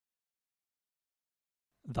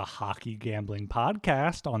The Hockey Gambling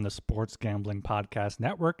Podcast on the Sports Gambling Podcast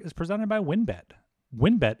Network is presented by WynnBET.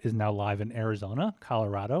 WynnBET is now live in Arizona,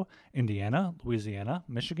 Colorado, Indiana, Louisiana,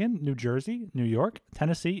 Michigan, New Jersey, New York,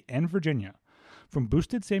 Tennessee, and Virginia. From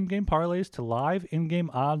boosted same-game parlays to live in-game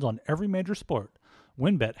odds on every major sport,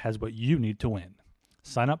 WynnBET has what you need to win.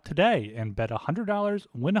 Sign up today and bet $100,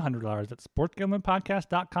 win $100 at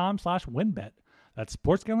sportsgamblingpodcast.com/WynnBET. That's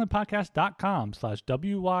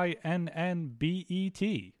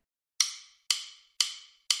sportsgamblingpodcast.com/WYNNBET.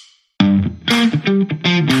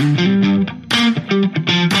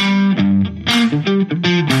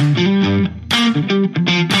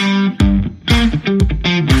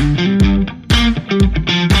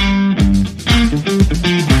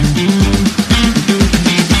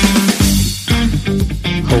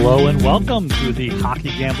 Hello and welcome to the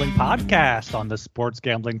Hockey Gambling Podcast on the Sports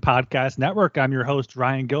Gambling Podcast Network. I'm your host,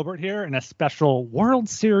 Ryan Gilbert, here in a special World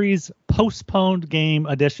Series postponed game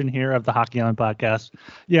edition here of the Hockey Gambling Podcast.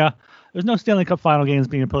 Yeah, there's no Stanley Cup final games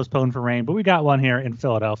being postponed for rain, but we got one here in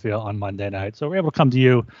Philadelphia on Monday night. So we're able to come to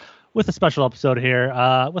you with a special episode here.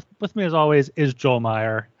 With me, as always, is Joel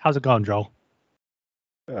Meyer. How's it going, Joel?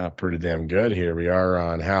 Pretty damn good. Here we are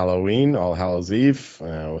on Halloween, All Hallows Eve.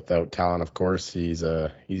 Without Talon, of course, he's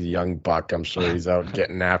a young buck. I'm sure he's out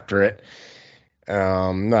getting after it.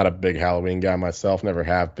 Not a big Halloween guy myself, never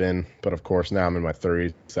have been. But of course, now I'm in my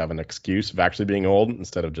 37 excuse of actually being old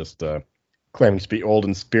instead of just claiming to be old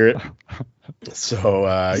in spirit. So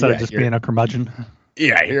instead of just being a curmudgeon.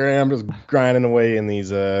 Yeah, here I am just grinding away in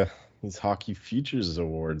these Hockey Futures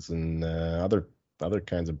Awards and other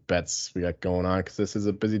kinds of bets we got going on, because this is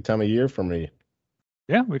a busy time of year for me.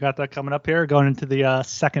 Yeah, we got that coming up here, going into the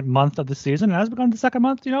second month of the season. And as we go into the second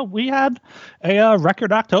month, we had a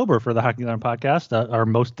record October for the Hockey Gambling Podcast, our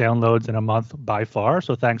most downloads in a month by far.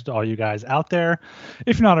 So thanks to all you guys out there.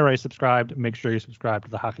 If you're not already subscribed, make sure you subscribe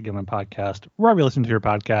to the Hockey Gambling Podcast wherever you listen to your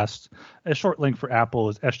podcasts. A short link for Apple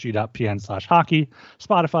is sg.pn/hockey.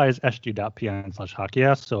 Spotify is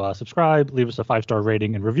sg.pn/hockey. So subscribe, leave us a 5-star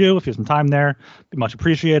rating and review if you have some time there. Be much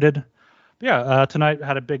appreciated. Yeah, tonight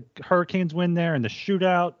had a big Hurricanes win there in the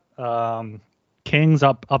shootout. Kings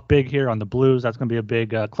up big here on the Blues. That's going to be a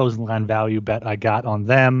big closing line value bet I got on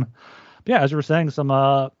them. But yeah, as you were saying, some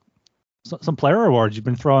player awards. You've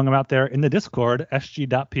been throwing them out there in the Discord,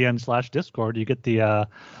 sg.pn/Discord. You get the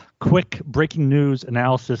quick breaking news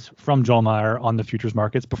analysis from Joel Meyer on the futures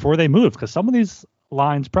markets before they move, because some of these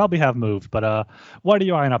lines probably have moved. But what are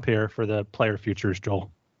you eyeing up here for the player futures,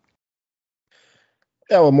 Joel?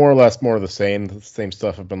 Yeah, well, more or less more of the same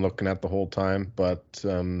stuff I've been looking at the whole time, but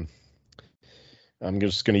I'm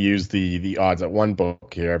just going to use the odds at one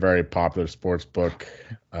book here, a very popular sports book.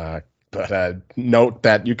 But note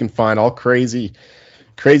that you can find all crazy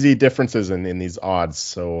differences in these odds.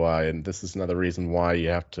 So and this is another reason why you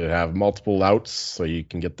have to have multiple outs so you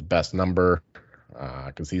can get the best number,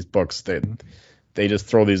 because these books, they just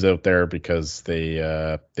throw these out there because they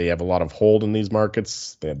have a lot of hold in these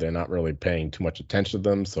markets. They're not really paying too much attention to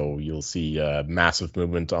them, so you'll see massive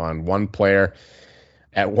movement on one player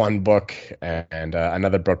at one book, and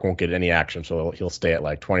another book won't get any action, so he'll stay at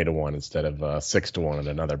like 20-1 instead of 6-1 at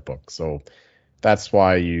another book. So that's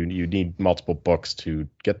why you need multiple books to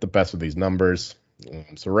get the best of these numbers.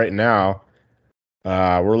 So right now,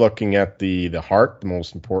 we're looking at the Hart, the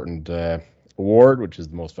most important award, which is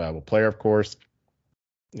the most valuable player, of course.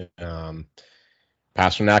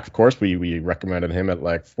 Pastrnak, of course, we recommended him at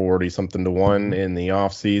like 40-something to 1 in the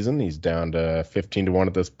off season. He's down to 15-1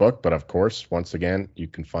 at this book, but of course, once again, you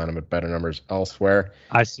can find him at better numbers elsewhere.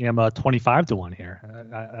 I see him 25-1 here.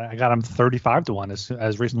 I got him 35-1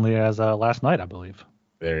 as recently as last night, I believe.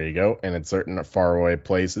 There you go. And in certain faraway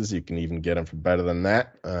places, you can even get him for better than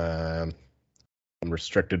that. I'm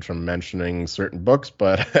restricted from mentioning certain books,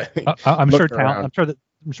 but I'm sure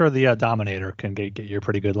the Dominator can get you a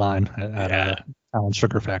pretty good line at Talon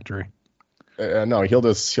Sugar Factory. No, he'll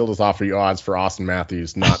just offer you odds for Austin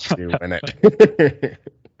Matthews not to win it.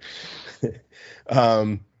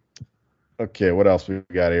 Okay, what else we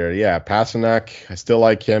got here? Yeah, Pastrnak, I still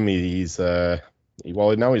like him. He's now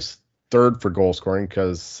he's third for goal scoring,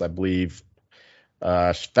 because I believe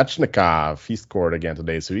Svechnikov, he scored again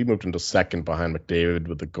today, so he moved into second behind McDavid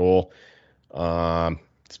with the goal.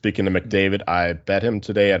 Speaking of McDavid, I bet him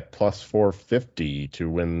today at plus 450 to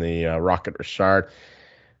win the Rocket Richard,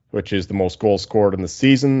 which is the most goals scored in the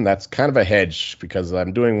season. That's kind of a hedge because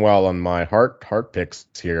I'm doing well on my Hart picks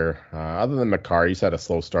here. Other than Makar, he's had a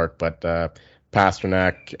slow start, but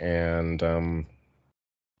Pastrnak and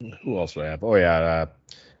who else do I have? Oh yeah,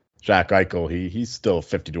 Jack Eichel. He's still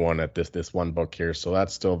 50-1 at this one book here, so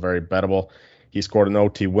that's still very bettable. He scored an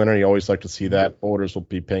OT winner. You always like to see that. Voters will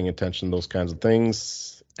be paying attention to those kinds of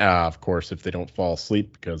things. Of course, if they don't fall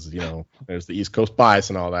asleep, because there's the East Coast bias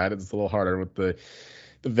and all that. It's a little harder with the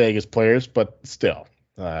Vegas players, but still,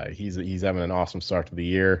 he's having an awesome start to the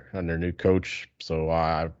year under new coach. So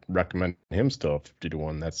I recommend him still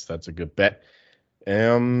 50-1. That's a good bet.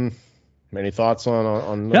 Any thoughts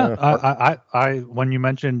on Yeah, I when you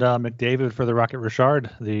mentioned McDavid for the Rocket Richard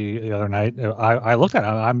the other night, I looked at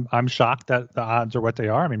it. I'm shocked that the odds are what they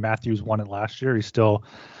are. I mean, Matthews won it last year. He's still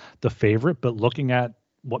the favorite, but looking at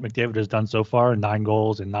what McDavid has done so far, 9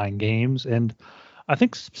 goals in 9 games, and I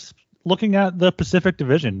think looking at the Pacific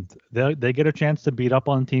Division, they get a chance to beat up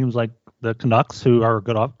on teams like the Canucks, who are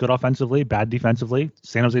good offensively, bad defensively.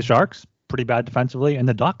 San Jose Sharks, pretty bad defensively, and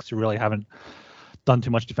the Ducks, who really haven't done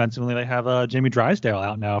too much defensively. They have Jamie Drysdale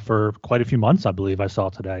out now for quite a few months, I believe I saw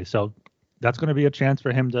today. So that's going to be a chance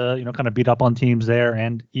for him to, kind of beat up on teams there.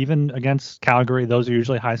 And even against Calgary, those are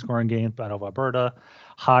usually high scoring games. Battle of Alberta,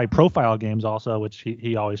 high profile games also, which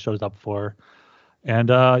he always shows up for.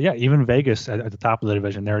 And even Vegas at the top of the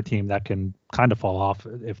division, they're a team that can kind of fall off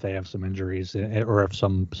if they have some injuries or if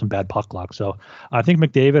some bad puck luck. So I think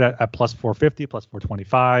McDavid at plus 450, plus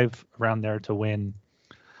 425 around there to win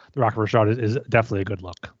the Rocket Richard is definitely a good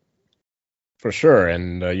look. For sure,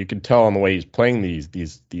 and you can tell on the way he's playing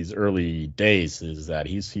these early days is that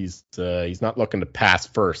he's not looking to pass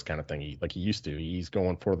first kind of thing like he used to. He's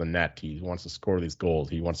going for the net. He wants to score these goals.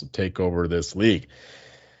 He wants to take over this league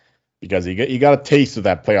because he got a taste of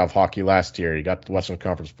that playoff hockey last year. He got the Western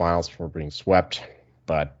Conference Finals before being swept,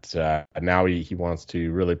 but now he wants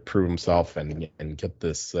to really prove himself and get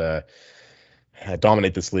this.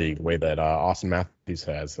 Dominate this league the way that Austin Matthews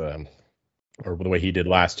has, or the way he did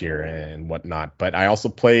last year and whatnot. But I also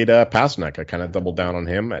played Pastrnak. I kind of doubled down on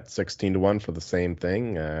him at 16-1 for the same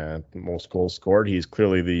thing. Most goals scored. He's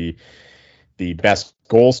clearly the best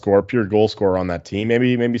goal scorer, pure goal scorer on that team.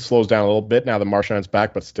 Maybe slows down a little bit now that Marchand's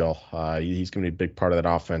back, but still, he's going to be a big part of that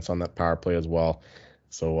offense on that power play as well.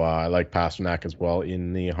 So I like Pastrnak as well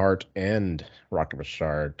in the Hart and Rocket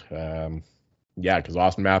Richard. Yeah, because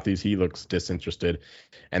Austin Matthews, he looks disinterested.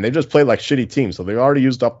 And they just played like shitty teams. So they've already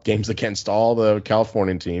used up games against all the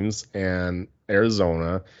Californian teams and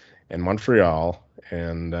Arizona and Montreal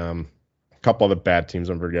and a couple other bad teams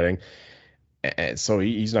I'm forgetting. And so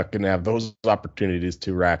he's not going to have those opportunities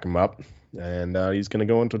to rack him up. And he's going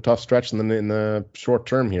to go into a tough stretch in the short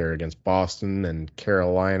term here against Boston and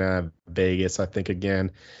Carolina, Vegas, I think,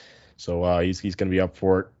 again. So he's going to be up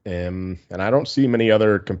for it. And I don't see many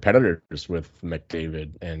other competitors with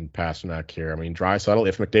McDavid and Pastrnak here. I mean, Draisaitl,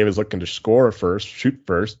 if McDavid's looking to shoot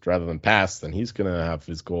first rather than pass, then he's going to have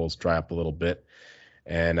his goals dry up a little bit.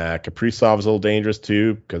 And Kaprizov is a little dangerous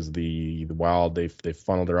too because the Wild, they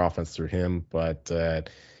funneled their offense through him. But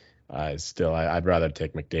still, I'd rather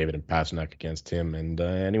take McDavid and Pastrnak against him and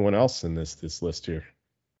anyone else in this list here.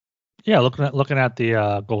 Yeah, looking at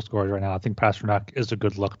the goal scorers right now, I think Pastrnak is a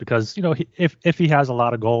good look because if he has a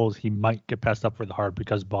lot of goals, he might get passed up for the Hart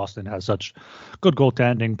because Boston has such good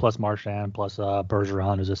goaltending. Plus Marchand, plus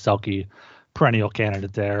Bergeron is a Selke perennial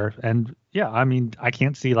candidate there. And yeah, I mean, I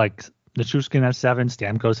can't see like Nichushkin has 7,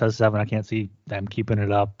 Stamkos has 7. I can't see them keeping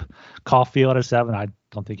it up. Caulfield has 7. I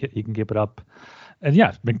don't think he can keep it up. And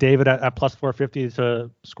yeah, McDavid at plus 450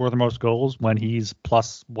 to score the most goals when he's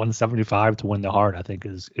plus 175 to win the Hart, I think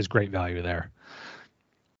is great value there.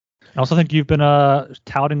 I also think you've been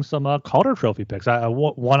touting some Calder Trophy picks.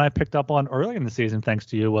 One I picked up on early in the season, thanks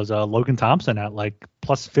to you, was Logan Thompson at like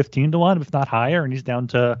plus 15-1, if not higher, and he's down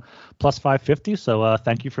to plus 550. So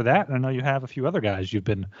thank you for that. And I know you have a few other guys you've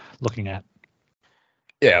been looking at.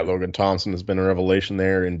 Yeah, Logan Thompson has been a revelation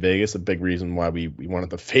there in Vegas. A big reason why we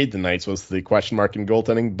wanted to fade the Knights was the question mark in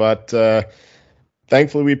goaltending. But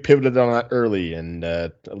thankfully, we pivoted on that early, and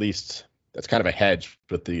at least that's kind of a hedge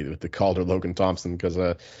with the Calder Logan Thompson because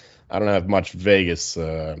I don't have much Vegas.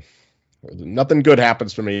 Nothing good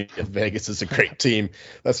happens for me if Vegas is a great team.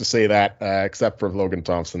 Let's just say that, except for Logan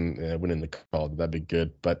Thompson winning the Calder. That'd be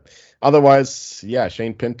good. But otherwise, yeah,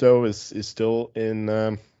 Shane Pinto is still in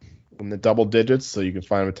the double digits, so you can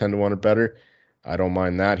find him at 10-1 or better. I don't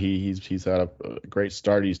mind that. He's had a great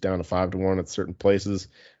start. He's down to 5-1 at certain places.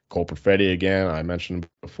 Cole Perfetti again, I mentioned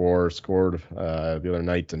before, scored the other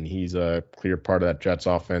night, and he's a clear part of that Jets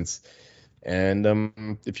offense.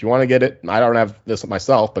 And if you want to get it, I don't have this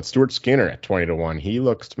myself, but Stuart Skinner at 20-1. He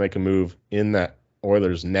looks to make a move in that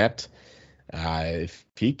Oilers net. If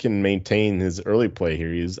he can maintain his early play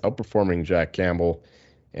here, he's outperforming Jack Campbell.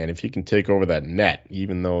 And if he can take over that net,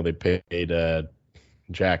 even though they paid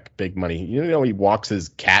Jack big money, he walks his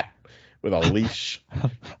cat with a leash.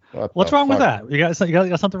 What's wrong with that? You got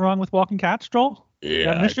something wrong with walking cats, Joel? Yeah, you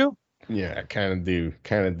got an issue? Yeah, I kind of do.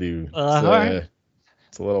 All right.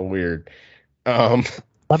 It's a little weird. Um,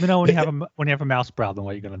 Let me know when you have a mouse problem.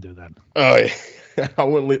 What are you gonna do then? Oh, yeah. I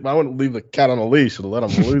wouldn't leave the cat on a leash and let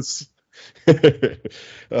him loose.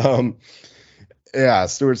 Yeah,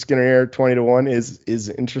 Stuart Skinner here, 20-1 is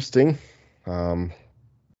interesting.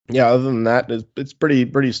 Yeah, other than that, it's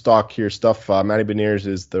pretty stock here stuff. Matty Beniers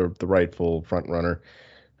is the rightful front runner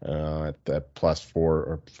at that plus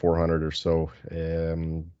 400 or so.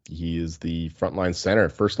 He is the first line center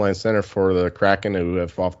for the Kraken, who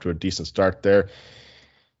have off to a decent start there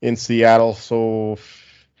in Seattle. So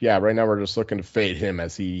yeah, right now we're just looking to fade him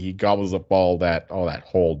as he gobbles up all that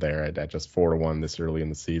hold there at just 4-1 this early in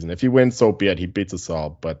the season. If he wins, so be it. He beats us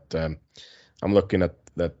all. But I'm looking at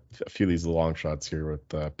a few of these long shots here with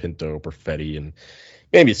Pinto, Perfetti, and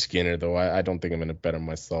maybe Skinner, though. I don't think I'm going to bet him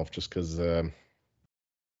myself just because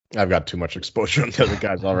I've got too much exposure on the other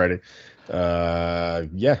guys already.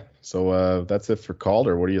 Yeah, so that's it for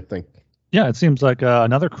Calder. What do you think? Yeah, it seems like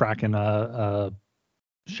another Kraken.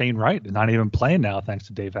 Shane Wright is not even playing now, thanks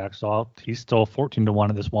to Dave Haxall. He's still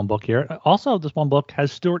 14-1 in this one book here. Also, this one book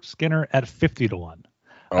has Stuart Skinner at 50-1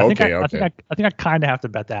 I think I kind of have to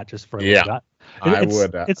bet that just for a little bit. I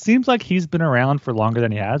would. It seems like he's been around for longer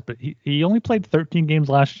than he has, but he only played 13 games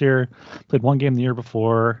last year, played one game the year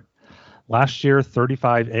before. Last year,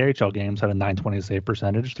 35 AHL games, had a .920 save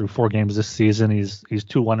percentage. Through 4 games this season, he's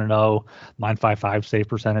 2-1-0, .955 save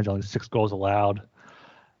percentage, only 6 goals allowed.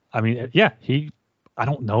 I mean, yeah, I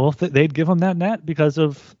don't know if they'd give him that net because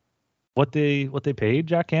of what they paid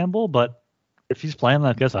Jack Campbell, but if he's playing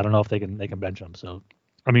like this, I don't know if they can bench him. So,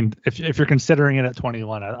 I mean, if you're considering it at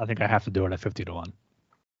 21, I think I have to do it at 50-1.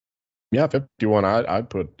 Yeah, 51.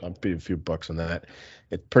 I'd be a few bucks on that.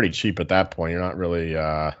 It's pretty cheap at that point. You're not really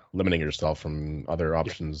limiting yourself from other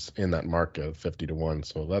options in that market, 50-1.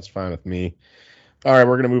 So that's fine with me. All right,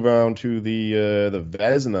 we're going to move on to the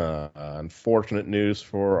Vezina. Unfortunate news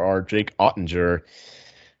for our Jake Ottinger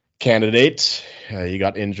candidate. He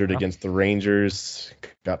got injured against the Rangers,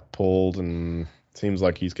 got pulled, and seems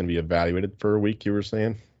like he's going to be evaluated for a week, you were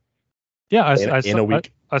saying? Yeah, in a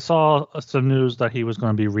week. I saw some news that he was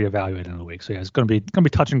going to be reevaluated in a week. So yeah, it's going to be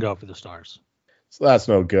touch and go for the Stars. So that's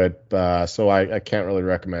no good. So I can't really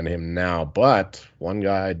recommend him now. But one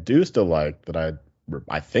guy I do still like that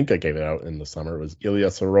I think I gave it out in the summer was Ilya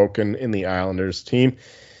Sorokin in the Islanders team.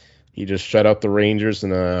 He just shut out the Rangers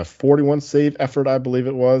in a 41 save effort, I believe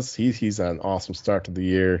it was. He's an awesome start to the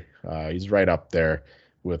year. He's right up there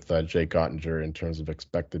with Jake Ottinger in terms of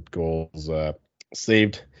expected goals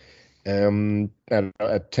saved. At 10-1,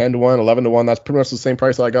 11-1, that's pretty much the same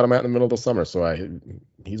price I got him at in the middle of the summer. So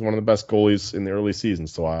he's one of the best goalies in the early season.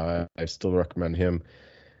 So I still recommend him.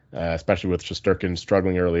 Especially with Shesterkin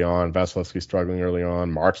struggling early on, Vasilevsky struggling early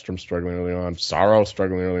on, Markstrom struggling early on, Saro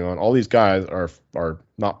struggling early on. All these guys are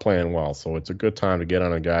not playing well, so it's a good time to get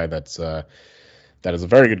on a guy that is a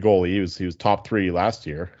very good goalie. He was top 3 last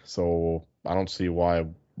year, so I don't see why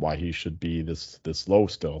he should be this low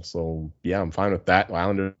still. So yeah, I'm fine with that.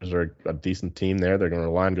 Islanders are a decent team there. They're going to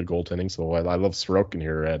rely on good goaltending, so I love Sorokin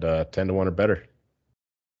here at 10-1 or better.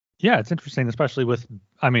 Yeah, it's interesting, especially with,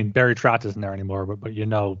 Barry Trotz isn't there anymore, but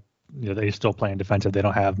they're still playing defensive. They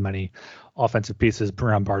don't have many offensive pieces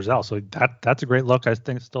around Barzal, so that's a great look. I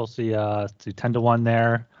think still see 10-1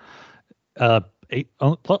 there.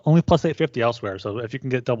 Only plus 850 elsewhere. So if you can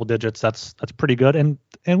get double digits, that's pretty good. And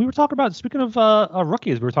we were talking about, speaking of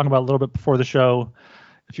rookies, we were talking about a little bit before the show.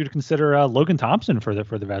 If you'd consider Logan Thompson for the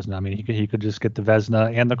Vezina, he could just get the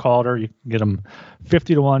Vezina and the Calder. You can get him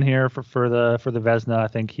 50-1 here for the Vezina. I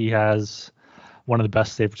think he has one of the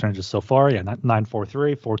best save percentages so far. Yeah,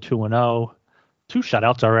 943, 4-2-0, 2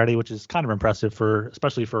 shutouts already, which is kind of impressive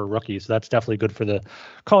especially for a rookie. So that's definitely good for the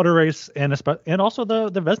Calder race and also the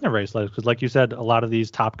Vezina race, because like you said, a lot of these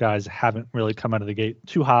top guys haven't really come out of the gate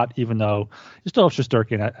too hot, even though you still have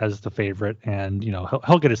Shesterkin as the favorite, and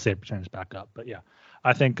he'll get his save percentage back up. But yeah,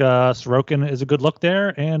 I think Sorokin is a good look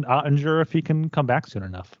there, and Ottinger if he can come back soon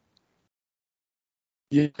enough.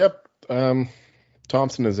 Yep.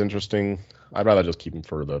 Thompson is interesting. I'd rather just keep him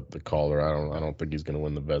for the Calder. I don't think he's going to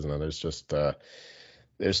win the Vezina. There's just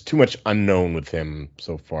there's too much unknown with him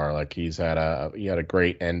so far. Like he had a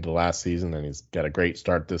great end to last season, and he's got a great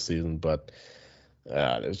start this season. But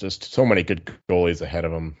there's just so many good goalies ahead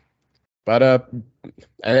of him. But and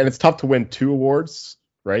it's tough to win 2 awards,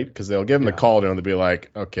 right? Because they'll give him the Calder and they'll be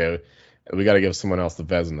like, okay, we got to give someone else the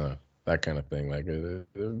Vezina, that kind of thing. Like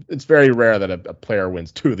it's very rare that a player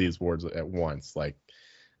wins 2 of these awards at once. Like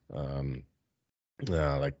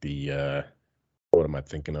the what am I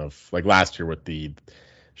thinking of? Like last year with the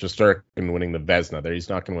Shesterkin winning the Vezina, there he's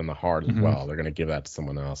not going to win the Hart as well. They're going to give that to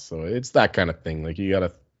someone else. So it's that kind of thing. Like you got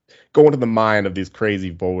to go into the mind of these crazy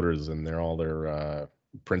voters and they're all their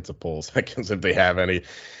principles, I guess, if they have any,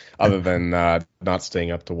 other than not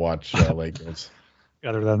staying up to watch Lakers.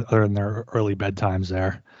 Other than their early bedtimes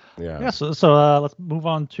there. Yeah. So let's move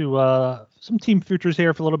on to some team futures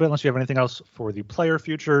here for a little bit, unless you have anything else for the player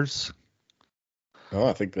futures. Oh,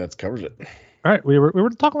 I think that covers it. All right, we were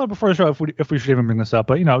talking a little before the show if we should even bring this up,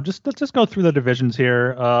 but let's just go through the divisions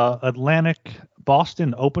here. Atlantic,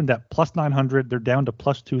 Boston opened at plus 900. They're down to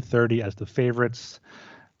plus 230 as the favorites.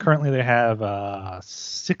 Currently, they have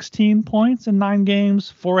 16 points in 9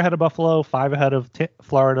 games, 4 ahead of Buffalo, 5 ahead of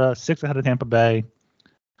Florida, 6 ahead of Tampa Bay.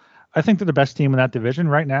 I think they're the best team in that division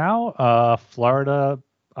right now. Florida,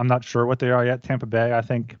 I'm not sure what they are yet. Tampa Bay, I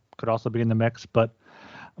think, could also be in the mix, but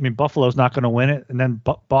I mean, Buffalo's not going to win it, and then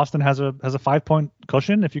Boston has a 5-point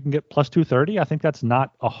cushion. If you can get plus 230, I think that's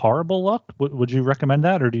not a horrible look. Would you recommend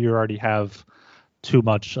that, or do you already have too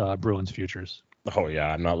much Bruins futures? Oh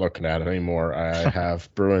yeah, I'm not looking at it anymore. I have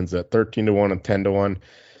Bruins at 13-1 and 10-1.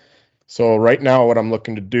 So right now, what I'm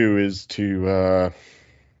looking to do is to, well,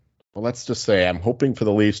 let's just say I'm hoping for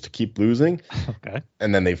the Leafs to keep losing. Okay.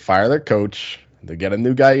 And then they fire their coach. They get a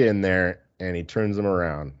new guy in there, and he turns them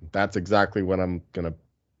around. That's exactly what I'm gonna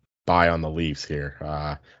buy on the Leafs here.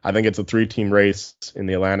 I think it's a 3-team race in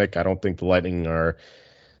the Atlantic. I don't think the Lightning are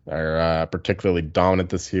particularly dominant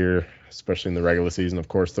this year, especially in the regular season. Of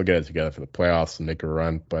course, they'll get it together for the playoffs and make a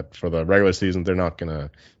run, but for the regular season, they're not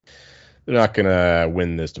gonna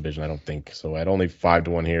win this division, I don't think. So at only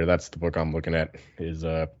 5-1 here, that's the book I'm looking at. Is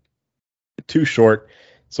too short.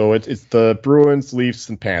 So it's the Bruins, Leafs,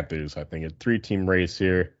 and Panthers. I think a 3-team race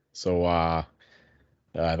here. So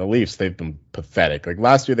the Leafs, they've been pathetic. Like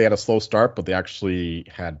last year, they had a slow start, but they actually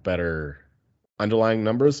had better underlying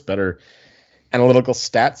numbers, better analytical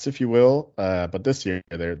stats, if you will. But this year,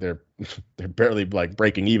 they're barely like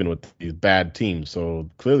breaking even with these bad teams. So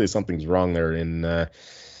clearly, something's wrong there in the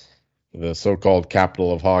so-called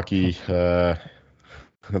capital of hockey.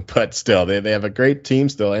 But still, they have a great team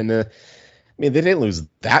still, and I mean, they didn't lose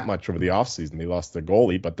that much over the offseason. They lost their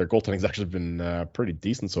goalie, but their goaltending's actually been pretty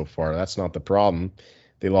decent so far. That's not the problem.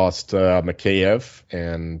 They lost Mikheyev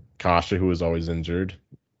and Kasha, who was always injured.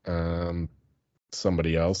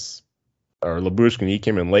 Somebody else. Or Lyubushkin, he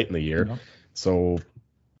came in late in the year. Yeah. So,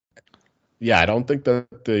 yeah, I don't think that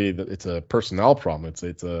it's a personnel problem.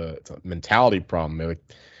 It's a mentality problem.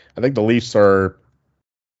 I think the Leafs are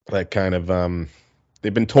like kind of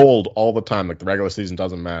they've been told all the time, like, the regular season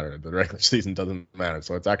doesn't matter. The regular season doesn't matter.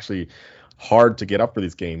 So it's actually hard to get up for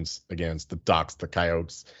these games against the Ducks, the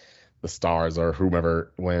Coyotes, the Stars, or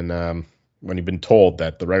whomever when you've been told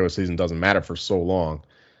that the regular season doesn't matter for so long.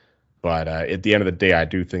 But at the end of the day, I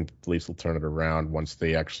do think the Leafs will turn it around once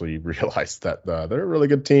they actually realize that they're a really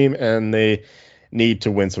good team and they need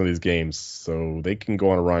to win some of these games so they can go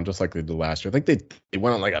on a run just like they did last year. I think they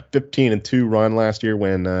went on like a 15-2 run last year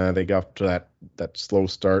when they got to that slow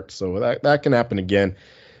start. So that can happen again.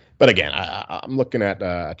 But again, I'm looking at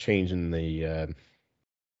a change in the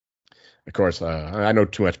of course, I know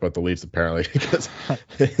too much about the Leafs apparently because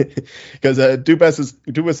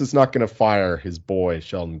Dubas is not going to fire his boy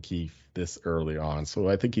Sheldon Keefe this early on, so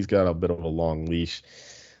I think he's got a bit of a long leash.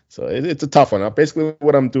 So it's a tough one. Basically,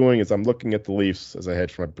 what I'm doing is I'm looking at the Leafs as I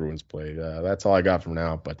hedge for my Bruins play. That's all I got from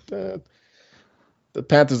now. But the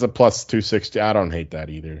Panthers are plus 260. I don't hate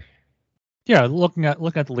that either. Yeah, looking at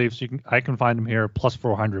the Leafs, I can find them here plus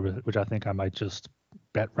 400, which I think I might just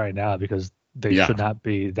bet right now because they should not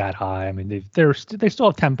be that high. I mean, they still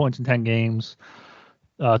have 10 points in 10 games,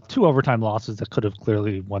 2 overtime losses that could have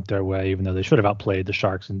clearly went their way, even though they should have outplayed the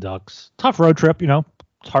Sharks and Ducks. Tough road trip,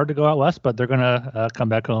 It's hard to go out west, but they're going to come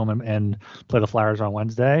back home and play the Flyers on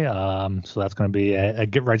Wednesday. So that's going to be a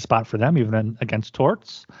get-right spot for them, even against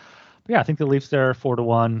Torts. But yeah, I think the Leafs there are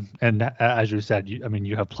 4-1. And as you said,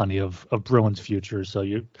 you have plenty of Bruins futures, so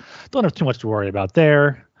you don't have too much to worry about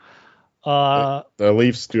there. The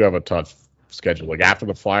Leafs do have a tough schedule. Like after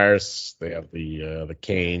the Flyers, they have the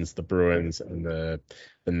Canes, the Bruins, and the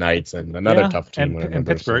Knights, and another tough team. And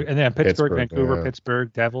Pittsburgh, and then Pittsburgh, Vancouver,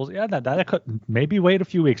 Pittsburgh, Devils. Yeah, that could maybe wait a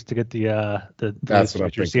few weeks to get the that's what I'm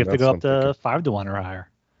thinking. See if they go up to 5-1 or higher.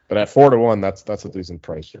 But at 4-1, that's a decent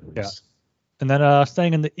price. Yeah. And then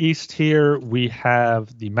staying in the East here, we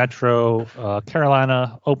have the Metro.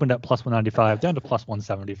 Carolina opened at plus 195, down to plus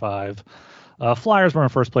 175. Flyers were in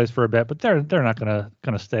first place for a bit, but they're not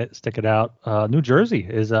gonna stick it out. New Jersey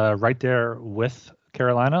is right there with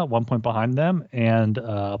Carolina, 1 point behind them, and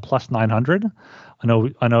plus 900. I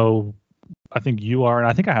know I think you are, and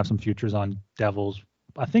I think I have some futures on Devils.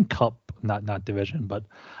 I think Cup, not division, but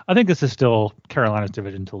I think this is still Carolina's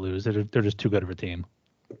division to lose. They're just too good of a team.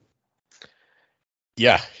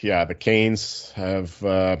 Yeah. The Canes have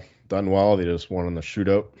done well. They just won in the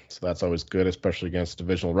shootout, so that's always good, especially against a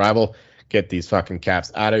divisional rival. Get these fucking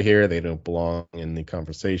Caps out of here. They don't belong in the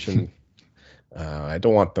conversation. I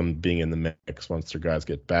don't want them being in the mix once their guys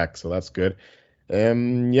get back, so that's good.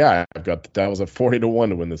 Yeah, I've got the Devils at 40-1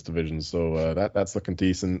 to win this division, so that's looking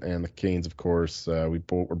decent. And the Canes, of course, we're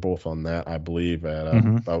both on that, I believe, at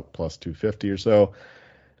about plus 250 or so.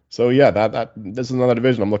 So yeah, that this is another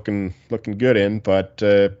division I'm looking good in, but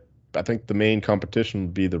I think the main competition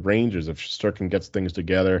would be the Rangers. If Shesterkin gets things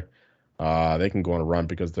together, they can go on a run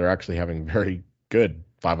because they're actually having very good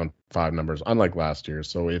 5-on-5 numbers, unlike last year.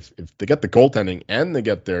 So if they get the goaltending and they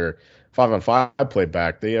get their 5-on-5 play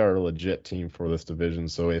back, they are a legit team for this division.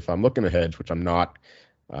 So if I'm looking to hedge, which I'm not,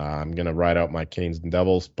 I'm going to ride out my Canes and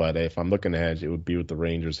Devils. But if I'm looking to hedge, it would be with the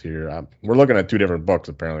Rangers here. We're looking at two different books,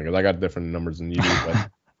 apparently, because I got different numbers than you do.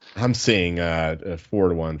 But I'm seeing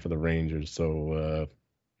 4-1 for the Rangers. So,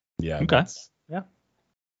 yeah. Okay. Yeah.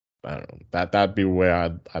 I don't know. That'd be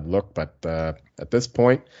where I'd look. But at this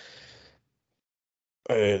point,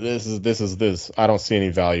 this is. I don't see any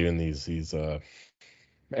value in these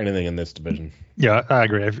anything in this division. Yeah, I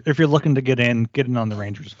agree. If you're looking to get in on the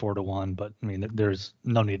Rangers 4-1, but I mean, there's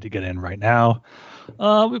no need to get in right now.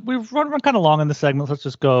 We've run kind of long in the segment. Let's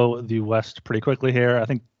just go the West pretty quickly here. I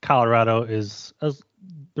think Colorado is, as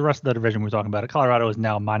the rest of the division we're talking about, Colorado is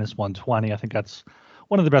now minus 120. I think that's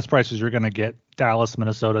one of the best prices you're going to get. Dallas,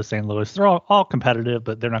 Minnesota, St. Louis, they're all competitive,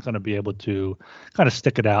 but they're not going to be able to kind of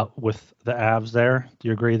stick it out with the Avs there. Do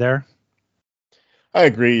you agree there? I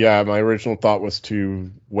agree. Yeah, my original thought was to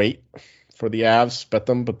wait for the Avs, bet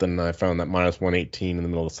them, but then I found that minus 118 in the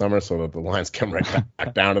middle of the summer, so that the lines come right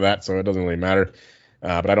back down to that, so it doesn't really matter.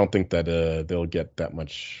 But I don't think that they'll get that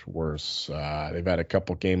much worse. They've had a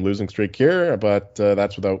couple game losing streak here, but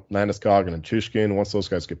that's without Landeskog and Nichushkin. Once those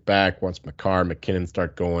guys get back, once Makar, McKinnon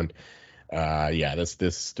start going, yeah,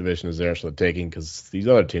 this division is theirs for the taking because these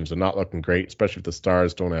other teams are not looking great, especially if the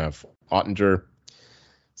Stars don't have Ottinger.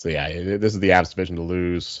 So yeah, this is the Avs division to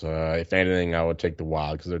lose. If anything, I would take the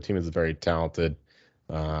Wild because their team is very talented.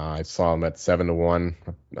 I saw them at 7-1,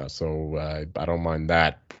 so I don't mind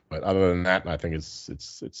that. But other than that, I think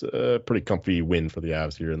it's a pretty comfy win for the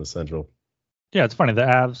Avs here in the Central. Yeah, it's funny. The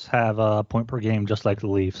Avs have a point per game just like the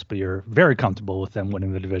Leafs, but you're very comfortable with them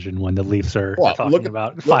winning the division when the Leafs are talking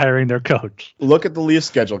about firing their coach. Look at the Leafs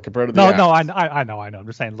schedule compared to the Avs. No, I know. I'm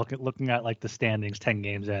just saying, looking at like the standings, 10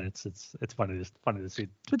 games in, it's funny to see.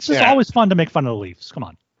 It's just always fun to make fun of the Leafs. Come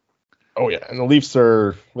on. Oh yeah, and the Leafs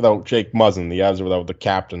are without Jake Muzzin. The Avs are without the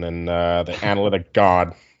captain and the analytic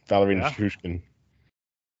god, Valeri Nichushkin.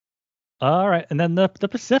 All right, and then the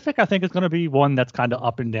Pacific, I think, is going to be one that's kind of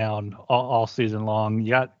up and down all season long.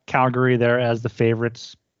 You got Calgary there as the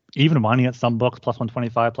favorites, even money at some books, plus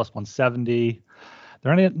 125, plus 170.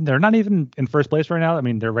 They're not even in first place right now. I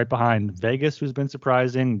mean, they're right behind Vegas, who's been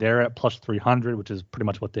surprising. They're at plus 300, which is pretty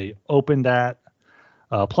much what they opened at.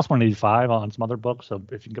 Plus 185 on some other books. So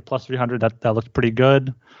if you can get plus 300, that looks pretty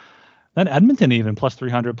good. Then Edmonton even plus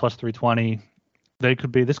 300, plus 320. This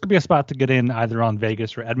could be a spot to get in either on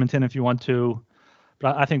Vegas or Edmonton if you want to.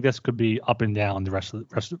 But I think this could be up and down the rest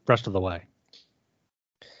of the way.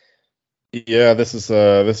 Yeah, this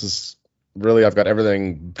is really, I've got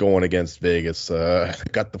everything going against Vegas. I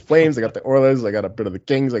got the Flames, I got the Oilers, I got a bit of the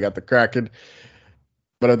Kings, I got the Kraken.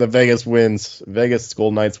 But if the Vegas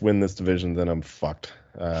Golden Knights win this division, then I'm fucked.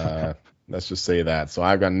 Let's just say that. So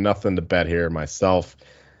I've got nothing to bet here myself.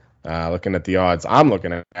 Looking at the odds, I'm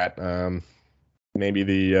looking at maybe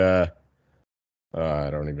the I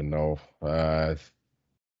don't even know.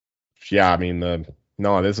 Yeah, I mean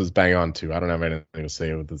no, this is bang on too. I don't have anything to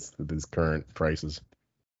say with these current prices.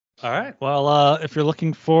 All right. Well, if you're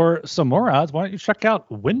looking for some more odds, why don't you check out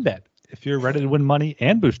WynnBET? If you're ready to win money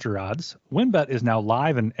and booster odds, WynnBET is now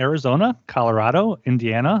live in Arizona, Colorado,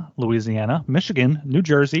 Indiana, Louisiana, Michigan, New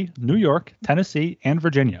Jersey, New York, Tennessee, and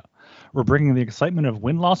Virginia. We're bringing the excitement of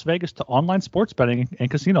Wynn Las Vegas to online sports betting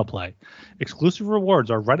and casino play. Exclusive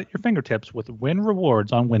rewards are right at your fingertips with Wynn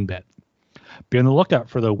Rewards on WynnBET. Be on the lookout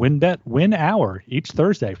for the WynnBET Win Hour each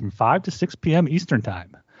Thursday from 5 to 6 p.m. Eastern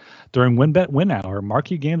Time. During WynnBET Win Hour,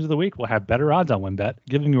 marquee games of the week will have better odds on WynnBET,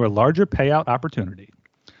 giving you a larger payout opportunity.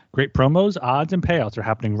 Great promos, odds, and payouts are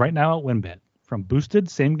happening right now at WynnBET. From boosted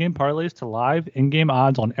same-game parlays to live in-game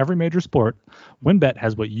odds on every major sport, WynnBET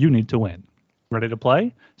has what you need to win. Ready to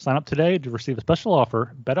play? Sign up today to receive a special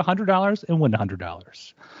offer. Bet $100 and win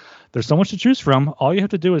 $100. There's so much to choose from. All you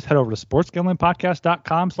have to do is head over to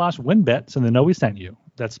sportsgamblingpodcast.com/winbet so they know we sent you.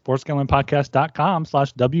 That's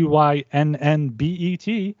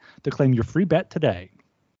sportsgamblingpodcast.com/WYNNBET to claim your free bet today.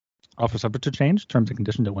 Offer subject to change. Terms and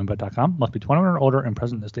conditions at winbet.com. Must be 21 or older and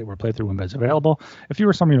present in the state where playthrough WinBet is available. If you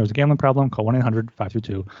or someone who has a gambling problem, call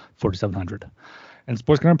 1-800-522-4700. And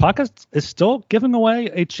Sports Gambling Podcast is still giving away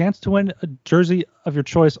a chance to win a jersey of your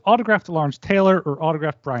choice, autographed Lawrence Taylor or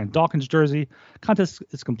autographed Brian Dawkins jersey. Contest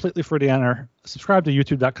is completely free to enter. Subscribe to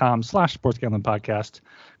youtube.com/sportsgamblingpodcast.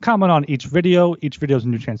 Comment on each video. Each video is a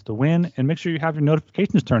new chance to win. And make sure you have your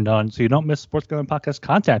notifications turned on so you don't miss Sports Gambling Podcast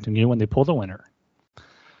contacting you when they pull the winner.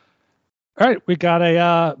 All right, we got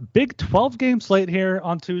a big 12-game slate here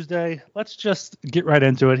on Tuesday. Let's just get right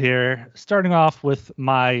into it here. Starting off with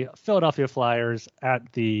my Philadelphia Flyers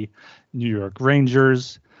at the New York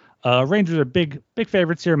Rangers. Rangers are big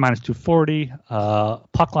favorites here, -240.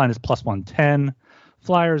 Puck line is +110.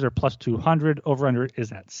 Flyers are +200. Over/under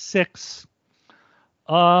is at 6.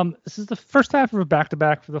 This is the first half of a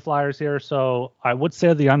back-to-back for the Flyers here, so I would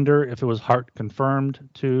say the under if it was Hart confirmed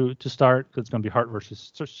to start, because it's going to be Hart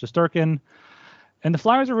versus Shesterkin. And the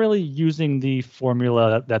Flyers are really using the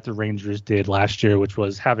formula that the Rangers did last year, which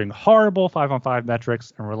was having horrible 5-on-5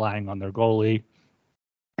 metrics and relying on their goalie.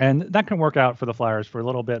 And that can work out for the Flyers for a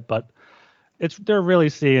little bit, but they're really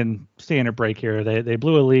seeing a break here. They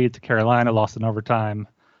blew a lead to Carolina, lost in overtime,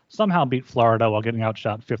 somehow beat Florida while getting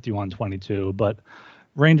outshot 51-22, but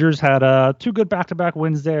Rangers had 2 good back-to-back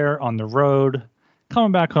wins there on the road.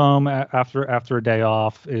 Coming back home after a day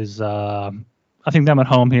off is, I think them at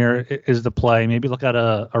home here is the play. Maybe look at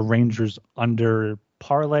a Rangers under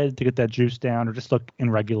parlay to get that juice down, or just look in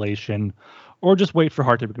regulation, or just wait for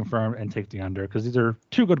Hart to be confirmed and take the under, because these are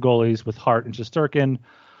 2 good goalies with Hart and Shesterkin.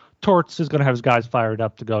 Torts is going to have his guys fired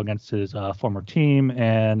up to go against his former team,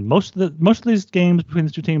 and most of these games between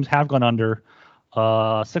the 2 teams have gone under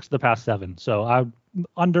 6 of the past 7. So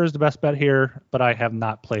under is the best bet here, but I have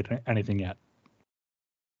not played anything yet.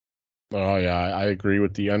 Oh yeah, I agree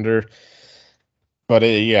with the under, but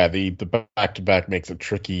the back-to-back makes it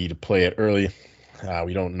tricky to play it early.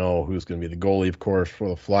 We don't know who's going to be the goalie, of course, for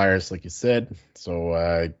the Flyers, like you said.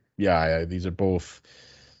 So these are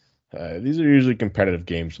usually competitive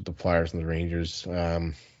games with the Flyers and the Rangers.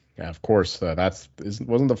 Of course,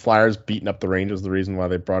 wasn't the Flyers beating up the Rangers the reason why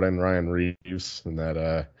they brought in Ryan Reeves and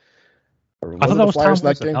that. I thought that was Tom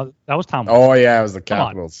Wilson. That was Tom Wilson. Oh yeah, it was the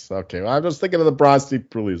Capitals. Okay, well, I'm just thinking of the Broad Street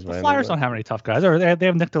Bullies, man. The Flyers don't have any tough guys. They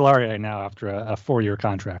have Nick Delarier now after a 4-year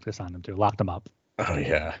contract they signed him to. Locked him up. Oh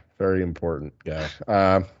yeah, very important guy.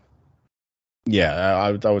 I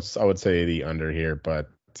would say the under here, but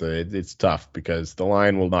it's tough because the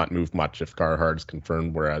line will not move much if Carhart is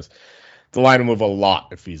confirmed, whereas the line will move a lot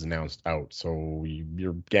if he's announced out. So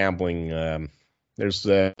you're gambling. There's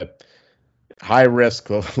high risk,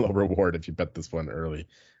 low reward if you bet this one early.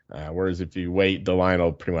 Whereas if you wait, the line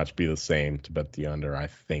will pretty much be the same to bet the under, I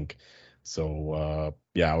think. So,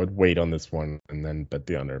 I would wait on this one and then bet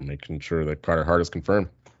the under, making sure that Carter Hart is confirmed.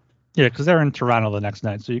 Yeah, because they're in Toronto the next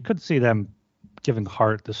night. So you could see them giving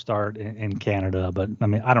Hart the start in Canada. But, I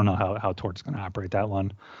mean, I don't know how Tort's going to operate that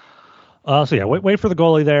one. Wait for the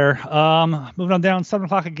goalie there. Moving on down, 7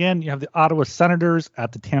 o'clock again, you have the Ottawa Senators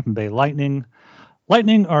at the Tampa Bay Lightning.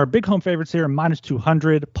 Lightning are big home favorites here,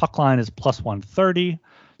 -200. Puck line is +130.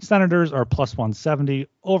 Senators are +170.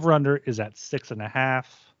 Over/under is at 6.5.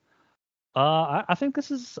 I think this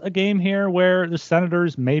is a game here where the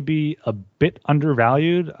Senators may be a bit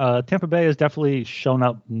undervalued. Tampa Bay has definitely shown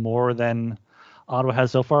up more than Ottawa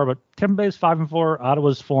has so far, but Tampa Bay is 5-4.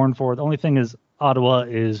 Ottawa's 4-4. The only thing is Ottawa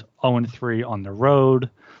is 0-3 on the road.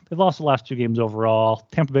 They've lost the last 2 games overall.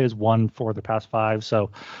 Tampa Bay has won 4 of the past 5.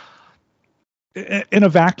 So in a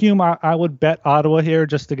vacuum, I would bet Ottawa here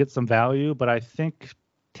just to get some value, but I think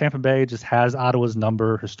Tampa Bay just has Ottawa's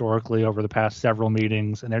number historically over the past several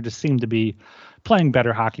meetings, and they just seem to be playing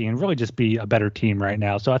better hockey and really just be a better team right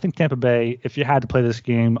now. So I think Tampa Bay, if you had to play this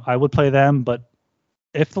game, I would play them, but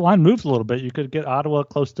if the line moves a little bit, you could get Ottawa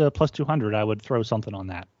close to +200. I would throw something on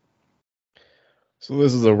that. So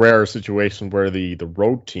this is a rare situation where the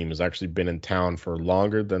road team has actually been in town for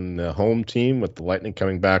longer than the home team, with the Lightning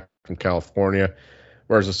coming back from California,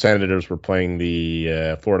 whereas the Senators were playing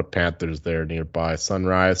the Florida Panthers there nearby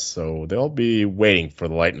Sunrise. So they'll be waiting for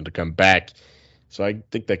the Lightning to come back. So I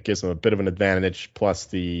think that gives them a bit of an advantage. Plus,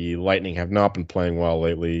 the Lightning have not been playing well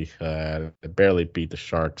lately. They barely beat the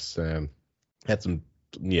Sharks. Had some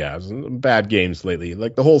bad games lately.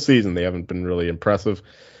 Like the whole season, they haven't been really impressive.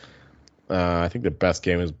 I think the best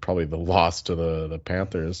game is probably the loss to the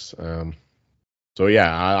Panthers. I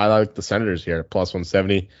like the Senators here,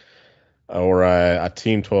 +170. or a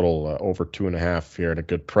team total over 2.5 here at a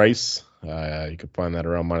good price. You could find that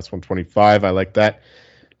around -125. I like that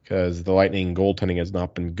because the Lightning goaltending has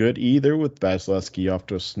not been good either, with Vasilevsky off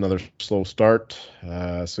to another slow start.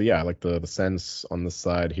 So yeah, I like the Sens on the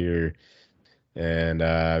side here, and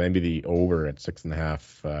maybe the over at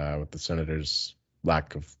 6.5 with the Senators'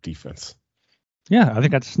 lack of defense. Yeah, I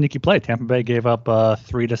think that's a sneaky play. Tampa Bay gave up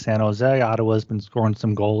 3 to San Jose. Ottawa's been scoring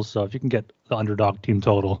some goals, so if you can get the underdog team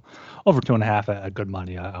total over 2.5 at good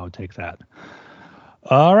money, I would take that.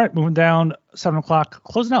 All right, moving down, 7 o'clock.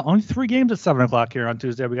 Closing out, only 3 games at 7 o'clock here on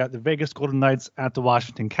Tuesday. We got the Vegas Golden Knights at the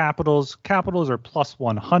Washington Capitals. Capitals are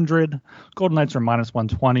 +100. Golden Knights are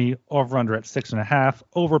 -120. Over-under at 6.5.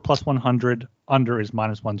 Over +100. Under is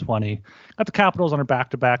 -120. Got the Capitals on a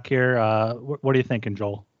back-to-back here. What are you thinking,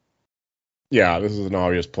 Joel? Yeah, this is an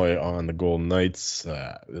obvious play on the Golden Knights.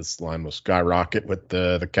 This line will skyrocket with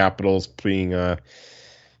the Capitals being they're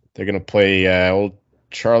going to play old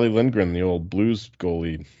Charlie Lindgren, the old Blues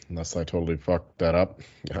goalie, unless I totally fucked that up.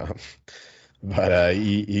 But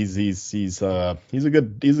he's a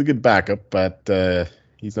good backup, but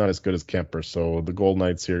he's not as good as Kemper. So the Golden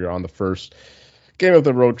Knights here on the first game of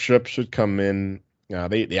the road trip should come in.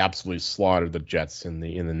 They absolutely slaughtered the Jets in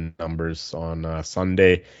the numbers on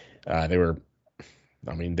Sunday. They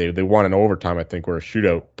won in overtime, I think, or a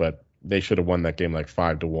shootout, but they should have won that game like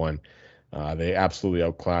 5-1. They absolutely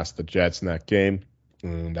outclassed the Jets in that game,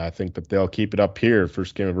 and I think that they'll keep it up here.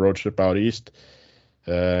 First game of a road trip out east,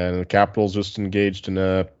 and the Capitals just engaged in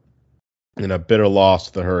a bitter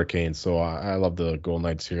loss to the Hurricanes. So I love the Golden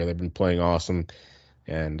Knights here. They've been playing awesome,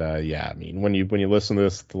 and when you listen to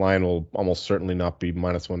this, the line will almost certainly not be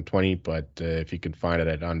 -120, but if you can find it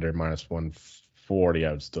at under -140,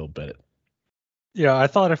 I would still bet it. Yeah, I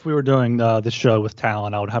thought if we were doing this show with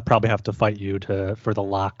Talon, I would probably have to fight you for the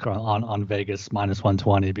lock on Vegas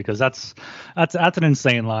 -120, because that's an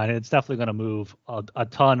insane line. It's definitely going to move a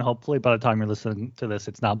ton. Hopefully, by the time you're listening to this,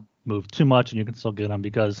 it's not moved too much, and you can still get them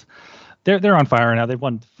because they're on fire now. They've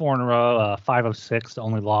won 4 in a row, 5 of 6. The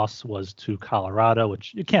only loss was to Colorado,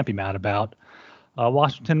 which you can't be mad about.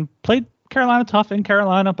 Washington played Carolina tough in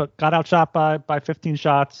Carolina, but got outshot by 15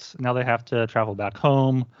 shots. Now they have to travel back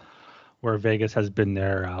home, where Vegas has been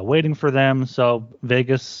there waiting for them. So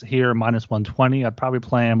Vegas here -120. I'd probably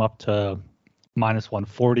play them up to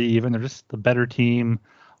 -140 even. They're just the better team.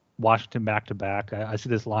 Washington back-to-back. I see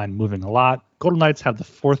this line moving a lot. Golden Knights have the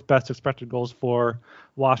 4th best expected goals for.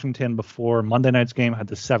 Washington before Monday night's game had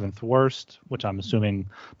the 7th worst, which I'm assuming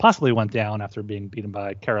possibly went down after being beaten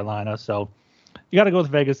by Carolina. So you got to go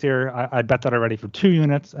with Vegas here. I bet that already for 2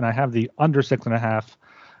 units, and I have the under 6.5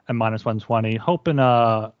 at -120, hoping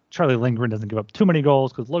Charlie Lindgren doesn't give up too many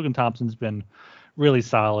goals, because Logan Thompson's been really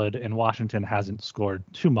solid and Washington hasn't scored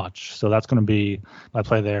too much. So that's going to be my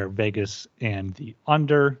play there, Vegas and the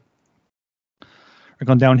under. We're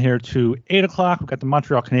going down here to 8 o'clock. We've got the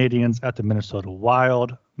Montreal Canadiens at the Minnesota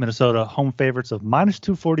Wild. Minnesota home favorites of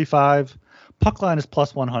 -245. Puck line is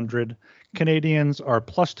 +100. Canadiens are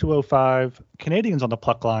 +205. Canadiens on the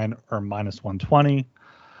puck line are -120.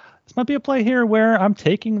 This might be a play here where I'm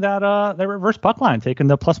taking that reverse puck line, taking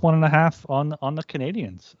the +1.5 on the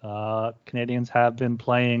Canadiens. Canadiens have been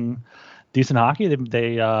playing decent hockey.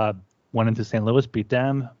 They went into St. Louis, beat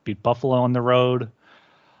them, beat Buffalo on the road.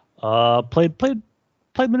 Played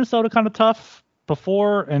Minnesota kind of tough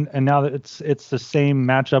before, and now that it's the same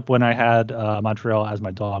matchup when I had Montreal as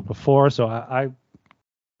my dog before. So I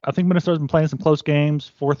think Minnesota's been playing some close games.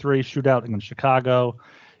 4-3 shootout against Chicago,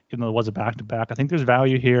 even though it was a back-to-back. I think there's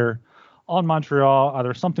value here on Montreal,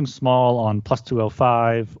 either something small on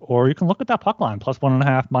 +205, or you can look at that puck line,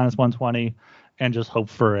 +1.5, -120, and just hope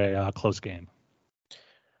for a close game.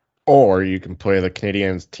 Or you can play the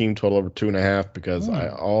Canadiens team total over 2.5, because I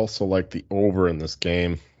also like the over in this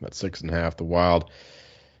game at 6.5. The Wild.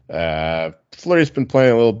 Fleury's been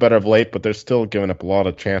playing a little better of late, but they're still giving up a lot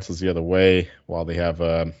of chances the other way. While they have,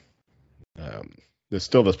 there's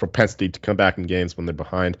still this propensity to come back in games when they're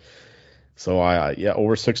behind. So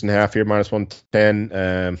over 6.5 here,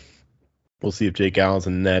 -110. We'll see if Jake Allen's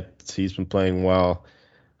in net. He's been playing well,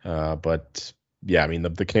 but. Yeah, I mean, the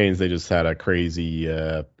Canadiens, they just had a crazy,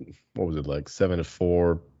 what was it, like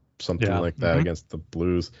 7-4, something like that against the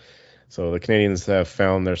Blues. So the Canadiens have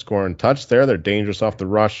found their scoring touch there. They're dangerous off the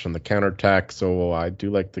rush and the counterattack. So I do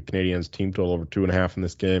like the Canadiens team total over 2.5 in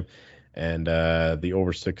this game, and the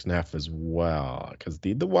over 6.5 as well. Because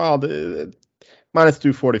the Wild,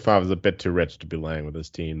 -245 is a bit too rich to be laying with this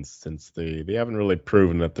team, since they haven't really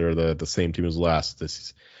proven that they're the same team as last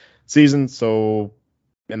this season. So.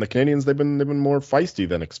 And the Canadiens, they've been more feisty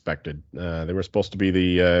than expected. They were supposed to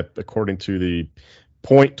be according to the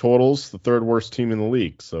point totals, the third worst team in the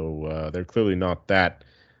league. So they're clearly not that.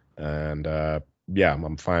 And yeah,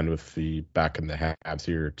 I'm fine with the back in the Habs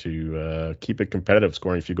here to keep it competitive,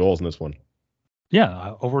 scoring a few goals in this one.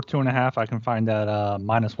 Yeah, over 2.5, I can find that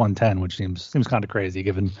 -110, which seems kind of crazy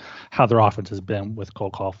given how their offense has been with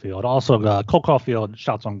Cole Caulfield. Also, Cole Caulfield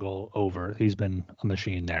shots on goal over. He's been a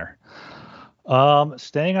machine there.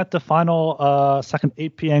 Staying at the final second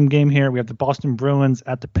 8 p.m. game here, we have the Boston Bruins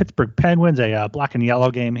at the Pittsburgh Penguins, a black and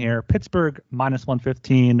yellow game here. Pittsburgh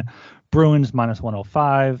 -115, Bruins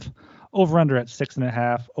 -105. Over under at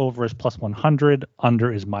 6.5. Over is +100.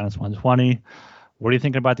 Under is -120. What are you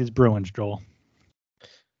thinking about these Bruins, Joel?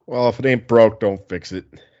 Well, if it ain't broke, don't fix it.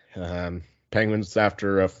 Penguins,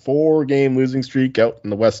 after a 4-game losing streak out in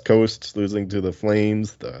the West Coast, losing to the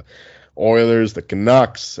Flames, the Oilers, the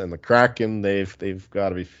Canucks, and the Kraken, they've got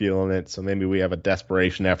to be feeling it. So maybe we have a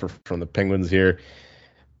desperation effort from the Penguins here.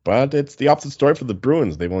 But it's the opposite story for the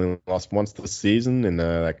Bruins. They've only lost once this season in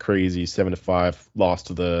that crazy 7-5 loss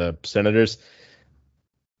to the Senators.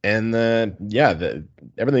 And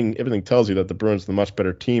everything tells you that the Bruins are the much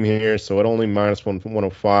better team here. So at only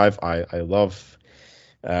 -105, I love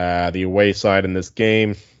the away side in this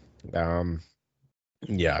game.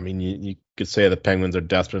 Yeah, I mean, you could say the Penguins are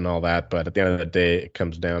desperate and all that, but at the end of the day, it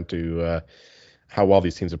comes down to how well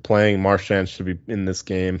these teams are playing. Marchand should be in this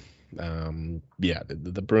game. Yeah,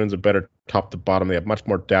 the Bruins are better top to bottom. They have much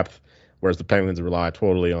more depth, whereas the Penguins rely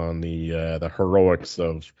totally on the heroics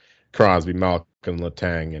of Crosby, Malkin,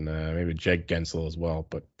 Letang, and maybe Jake Gensel as well.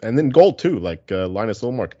 And then goal too, like Linus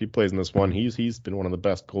Ullmark, if he plays in this one, he's been one of the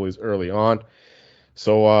best goalies early on.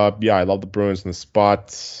 So yeah, I love the Bruins in the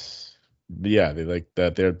spot. Yeah, they like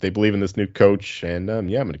that. They believe in this new coach, and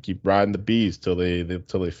yeah, I'm gonna keep riding the Bees till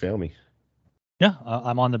they fail me. Yeah,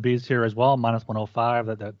 I'm on the Bees here as well,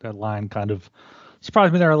 -105. That line kind of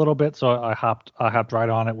surprised me there a little bit, so I hopped right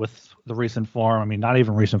on it with the recent form. I mean, not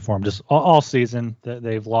even recent form, just all season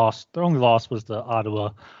they've lost. Their only loss was the Ottawa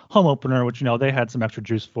home opener, which they had some extra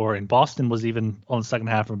juice for. And Boston was even on the second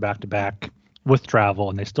half of back-to-back with travel,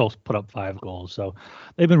 and they still put up 5 goals. So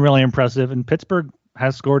they've been really impressive. And Pittsburgh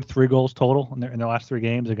has scored 3 goals total in their last 3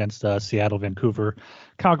 games against Seattle, Vancouver,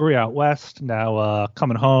 Calgary out west. Now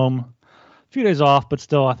coming home. Few days off, but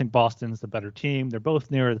still, I think Boston's the better team. They're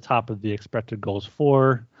both near the top of the expected goals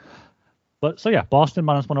for. But so yeah, Boston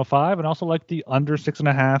 -105, and also like the under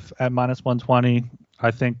 6.5 at -120.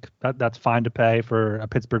 I think that's fine to pay for a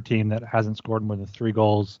Pittsburgh team that hasn't scored more than 3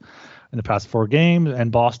 goals in the past 4 games,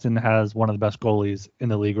 and Boston has one of the best goalies in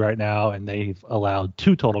the league right now, and they've allowed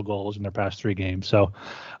 2 total goals in their past 3 games. So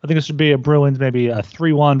I think this should be a Bruins, maybe a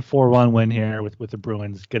 3-1, 4-1 win here with the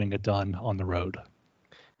Bruins getting it done on the road.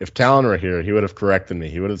 If Talon were here, he would have corrected me.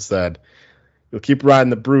 He would have said, "You'll keep riding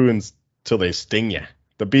the Bruins till they sting you.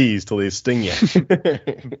 The Bees till they sting you."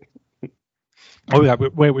 Oh yeah,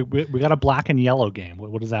 wait, we got a black and yellow game.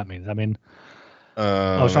 What does that mean? I mean,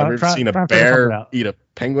 have you ever seen a bear eat a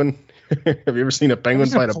penguin? Have you ever seen a penguin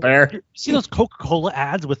fight a bear? You see those Coca-Cola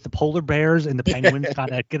ads with the polar bears and the penguins kind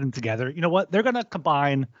of getting together? You know what? They're gonna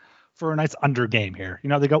combine for a nice under game here.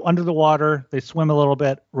 They go under the water, they swim a little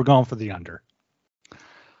bit. We're going for the under.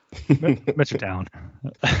 Mr. Town.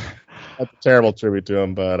 That's a terrible tribute to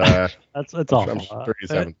him, but that's awful. I'm sure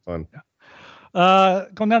he's having fun.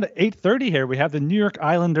 Going down to 8:30 here, we have the New York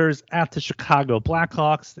Islanders at the Chicago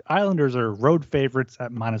Blackhawks. The Islanders are road favorites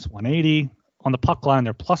at -180. On the puck line,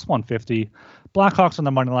 they're +150. Blackhawks on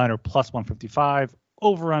the money line are +155.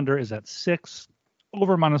 Over under is at 6.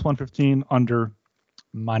 Over -115. Under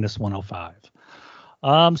 -105.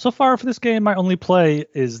 So far for this game, my only play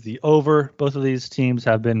is the over. Both of these teams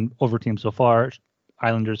have been over teams so far.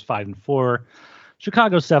 Islanders 5-4,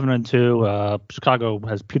 Chicago 7-2. Chicago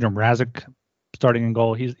has Peter Mrazek starting in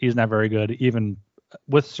goal. He's not very good, even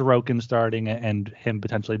with Sorokin starting and him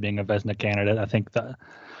potentially being a Vezina candidate. I think the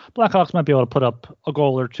Blackhawks might be able to put up a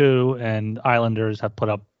goal or 2, and Islanders have put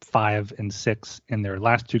up 5 and 6 in their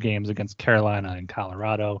last 2 games against Carolina and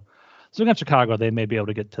Colorado. So against Chicago, they may be able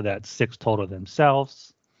to get to that 6 total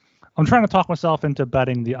themselves. I'm trying to talk myself into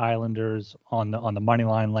betting the Islanders on the money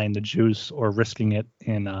line, laying the juice, or risking it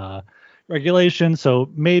in regulation. So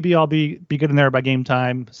maybe I'll be getting there by game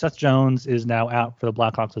time. Seth Jones is now out for the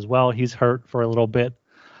Blackhawks as well. He's hurt for a little bit.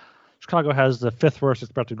 Chicago has the 5th worst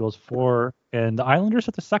expected goals for, and the Islanders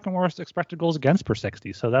have the 2nd worst expected goals against per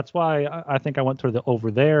 60. So that's why I think I went to the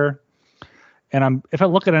over there. And if I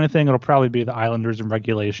look at anything, it'll probably be the Islanders in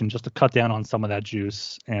regulation, just to cut down on some of that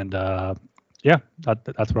juice. And yeah,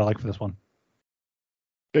 that's what I like for this one.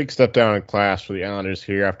 Big step down in class for the Islanders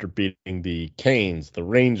here after beating the Canes, the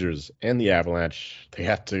Rangers, and the Avalanche. They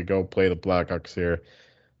have to go play the Blackhawks here.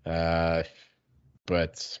 But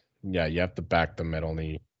but yeah, you have to back them at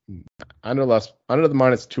only under the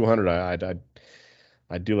minus 200.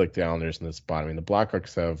 I do like the Islanders in this spot. I mean, the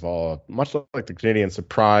Blackhawks have all much like the Canadiens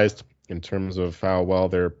surprised in terms of how well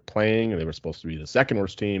they're playing. They were supposed to be the second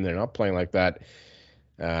worst team. They're not playing like that.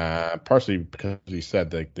 Partially because you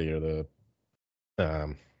said that they are the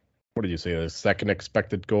what did you say? The second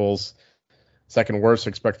worst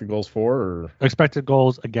expected goals for, or expected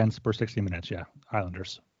goals against per 60 minutes. Yeah,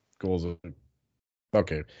 Islanders. Goals.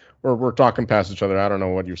 Okay, we're talking past each other. I don't know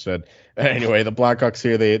what you said. Anyway, the Blackhawks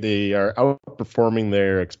here, they are outperforming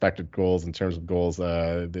their expected goals in terms of goals.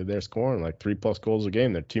 They're scoring like 3+ goals a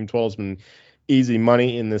game. Their team 12 has been easy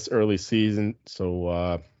money in this early season.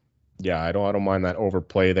 So yeah, I don't mind that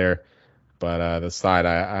overplay there. But the side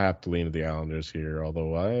I have to lean to the Islanders here,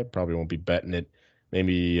 although I probably won't be betting it.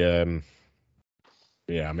 Maybe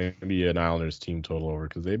maybe an Islanders team total over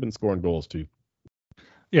because they've been scoring goals too.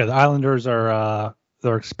 Yeah, the Islanders are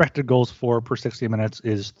their expected goals for per 60 minutes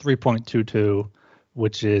is 3.22,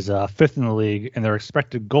 which is fifth in the league, and their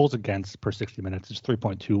expected goals against per 60 minutes is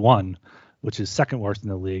 3.21, which is second worst in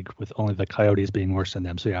the league, with only the Coyotes being worse than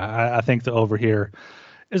them. So yeah, I think the over here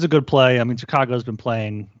is a good play. I mean, Chicago's been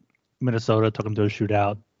playing. Minnesota took them to a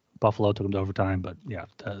shootout. Buffalo took them to overtime. But yeah,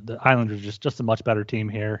 the Islanders are just a much better team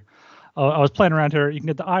here. I was playing around here. You can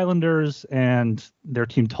get the Islanders and their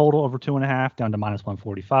team total over 2.5 down to minus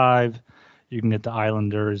 145. You can get the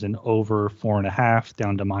Islanders and over 4.5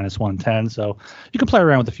 down to minus 110. So you can play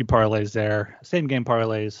around with a few parlays there. Same game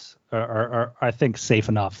parlays are I think safe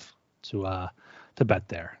enough to bet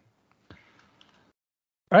there.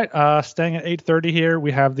 All right, staying at 8:30 here,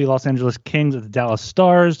 we have the Los Angeles Kings at the Dallas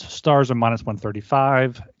Stars. Stars are minus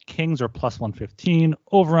 135. Kings are plus 115.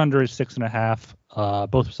 Over under is 6.5.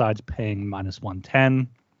 Both sides paying minus 110.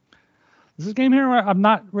 This is a game here where I'm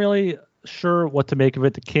not really sure what to make of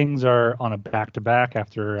it. The Kings are on a back-to-back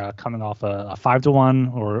after coming off a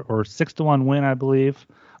 5-1 or 6-1 win, I believe.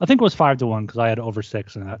 I think it was 5-1 because I had over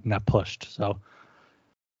 6 and that pushed. So.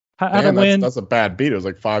 That's a bad beat. It was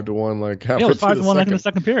like 5-1, like it was 5-1 like in the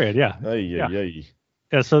second period. Yeah.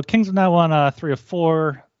 Yeah. So Kings have now won 3 of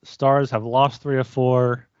 4. Stars have lost 3 of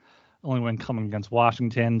 4. Only win coming against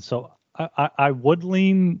Washington. So I would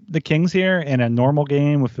lean the Kings here in a normal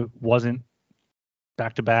game if it wasn't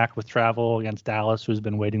back to back with travel against Dallas, who's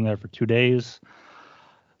been waiting there for 2 days.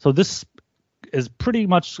 So this is pretty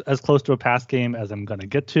much as close to a pass game as I'm going to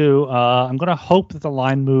get to. I'm going to hope that the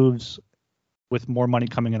line moves with more money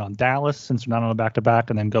coming in on Dallas since they're not on a back-to-back,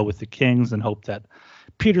 and then go with the Kings and hope that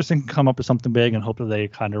Peterson can come up with something big and hope that they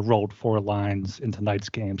kind of rolled 4 lines into tonight's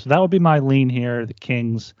game. So that would be my lean here, the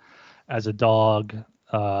Kings as a dog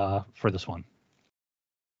for this one.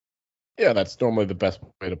 Yeah, that's normally the best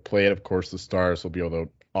way to play it. Of course, the Stars will be without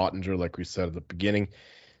Ottinger, like we said at the beginning.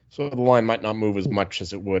 So the line might not move as much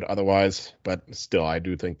as it would otherwise, but still, I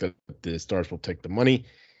do think that the Stars will take the money,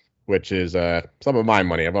 which is some of my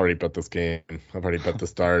money. I've already bet this game. I've already bet the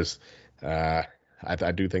Stars. I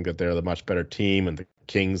do think that they're the much better team, and the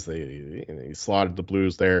Kings, they slaughtered the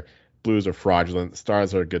Blues there. Blues are fraudulent. The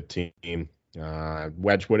Stars are a good team.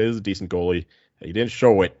 Wedgwood is a decent goalie. He didn't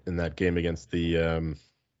show it in that game against the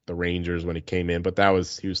Rangers when he came in, but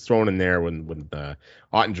he was thrown in there when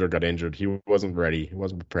Ottinger got injured. He wasn't ready. He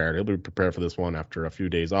wasn't prepared. He'll be prepared for this one after a few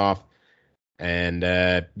days off. And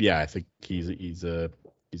I think he's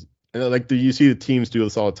like you see the teams do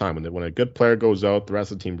this all the time. When a good player goes out, the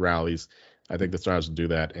rest of the team rallies. I think the Stars will do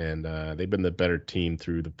that, and they've been the better team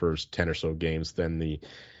through the first 10 or so games than the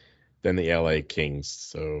LA Kings.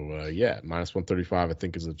 So minus 135 I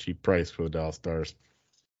think is a cheap price for the Dallas Stars.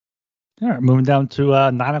 All right, moving down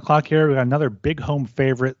to 9 o'clock here. We got another big home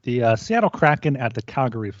favorite, the Seattle Kraken at the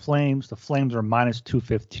Calgary Flames. The Flames are minus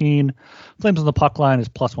 215. Flames on the puck line is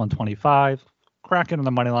plus 125. Kraken on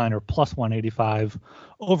the money line are plus 185.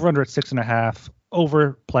 Over under at 6.5.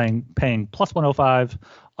 Over paying plus 105.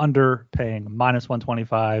 Under paying minus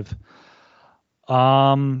 125.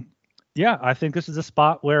 I think this is a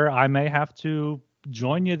spot where I may have to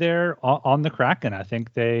join you there on the Kraken. I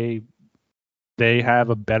think they have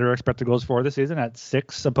a better expected goals for this season at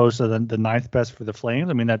 6 opposed to the ninth best for the Flames.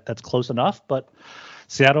 I mean, that's close enough, but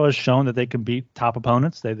Seattle has shown that they can beat top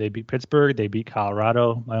opponents. They beat Pittsburgh. They beat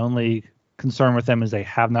Colorado. My only concern with them is they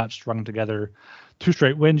have not strung together 2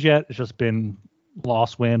 straight wins yet. It's just been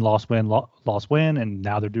loss, win, and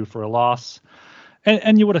now they're due for a loss.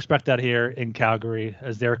 And you would expect that here in Calgary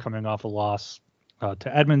as they're coming off a loss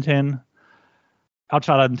to Edmonton.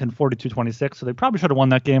 Outshot Edmonton 42-26, so they probably should have won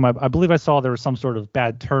that game. I believe I saw there was some sort of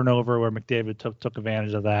bad turnover where McDavid took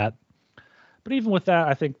advantage of that. But even with that,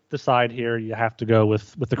 I think the side here, you have to go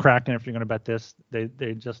with the Kraken if you're going to bet this.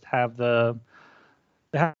 They just have the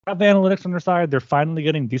they have the analytics on their side. They're finally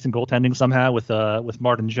getting decent goaltending somehow with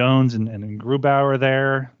Martin Jones and Grubauer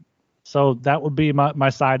there. So that would be my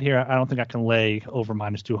side here. I don't think I can lay over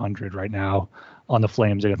minus 200 right now on the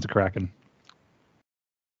Flames against the Kraken.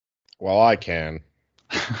 Well, I can.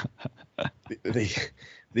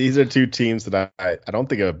 These are two teams that I don't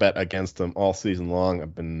think I've bet against them all season long.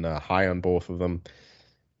 I've been high on both of them.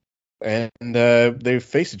 And they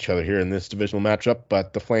face each other here in this divisional matchup,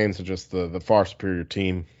 but the Flames are just the far superior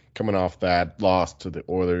team. Coming off that loss to the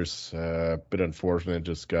Oilers, bit unfortunate.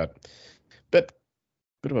 Just got a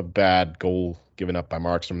bit of a bad goal given up by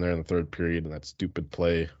Markstrom there in the third period, and that stupid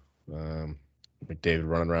play. McDavid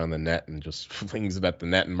running around the net and just flings it at the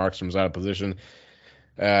net, and Markstrom's out of position.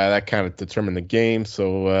 That kind of determined the game.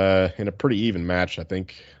 So in a pretty even match, I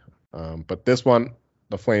think. But this one,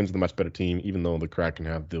 the Flames are the much better team, even though the Kraken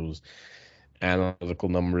have those analytical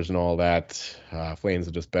numbers and all that. Flames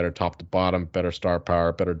are just better top to bottom, better star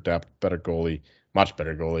power, better depth, better goalie, much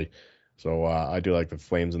better goalie. So I do like the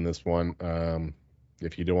Flames in this one.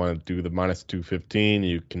 If you don't want to do the minus 215,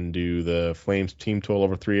 you can do the Flames team total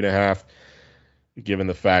over 3.5. Given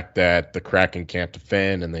the fact that the Kraken can't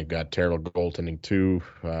defend and they've got terrible goaltending too,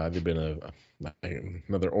 they've been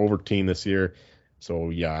another over team this year. So,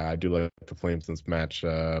 yeah, I do like the Flames in this match.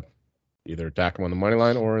 Either attack them on the money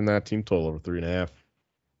line or in that team total over 3.5.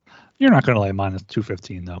 You're not going to lay minus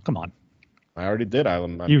 215, though. Come on. I already did.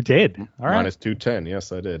 You did. All right. Minus 210.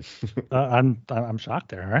 Yes, I did. I'm shocked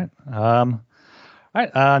there. All right. All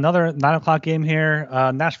right. Another 9:00 game here.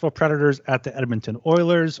 Nashville Predators at the Edmonton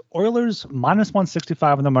Oilers. Oilers minus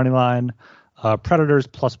 165 on the money line. Predators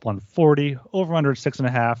plus 140. Over under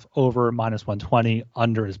 6.5. Over minus 120.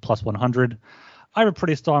 Under is plus 100. I have a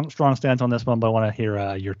pretty strong stance on this one, but I want to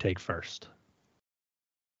hear your take first.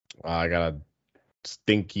 I got a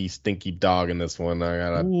stinky dog in this one. I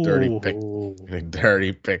got a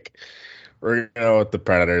dirty pick. We're going to go with the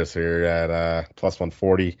Predators here at plus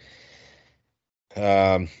 140.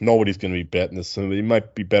 Nobody's going to be betting this. Somebody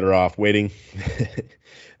might be better off waiting.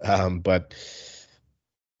 But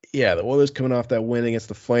yeah, the Oilers coming off that win against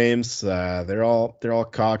the Flames. They're all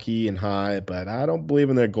cocky and high, but I don't believe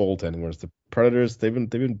in their goaltending. Whereas the Predators, they've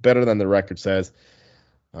been better than the record says.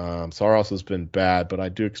 Saros has been bad, but I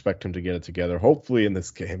do expect him to get it together, hopefully in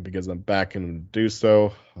this game, because I'm backing him to do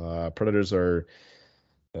so. Predators are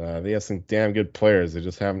they have some damn good players. They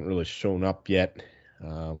just haven't really shown up yet.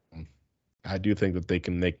 I do think that they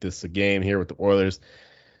can make this a game here with the Oilers.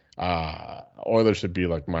 Oilers should be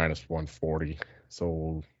like minus 140.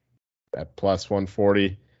 So at plus 140,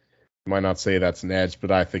 you might not say that's an edge,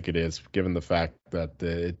 but I think it is, given the fact that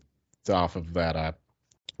it's off of that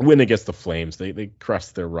win against the Flames. They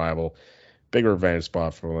crushed their rival. Big revenge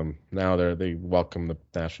spot for them. Now they welcome the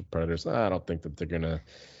Nashville Predators. I don't think that they're going to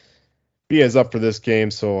be as up for this game.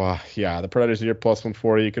 So, yeah, the Predators here plus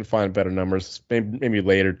 140. You can find better numbers. Maybe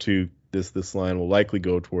later, too. This line will likely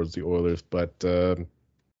go towards the Oilers. But,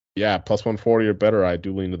 yeah, plus 140 or better. I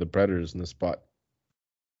do lean to the Predators in this spot.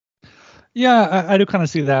 Yeah, I do kind of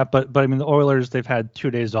see that, but I mean the Oilers, they've had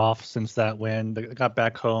 2 days off since that win. They got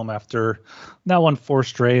back home after now won 4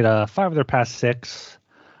 straight, 5 of their past 6.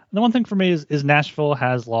 And the one thing for me is Nashville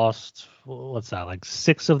has lost, what's that, like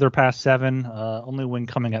 6 of their past 7. Only win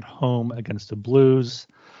coming at home against the Blues.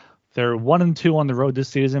 They're 1-2 on the road this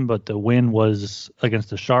season, but the win was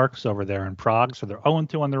against the Sharks over there in Prague, so they're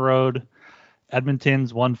 0-2 on the road.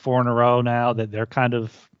 Edmonton's won 4 in a row now. That they're kind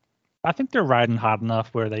of, I think they're riding hot enough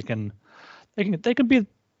where they can be,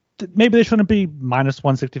 maybe they shouldn't be minus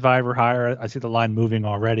 165 or higher. I see the line moving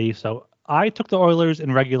already. So I took the Oilers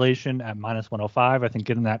in regulation at minus 105. I think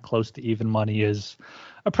getting that close to even money is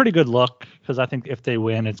a pretty good look, because I think if they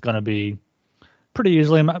win, it's going to be pretty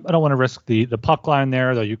easily. I don't want to risk the puck line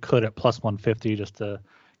there, though you could at plus 150 just to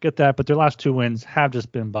get that. But their last 2 wins have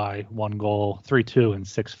just been by 1 goal, 3-2 and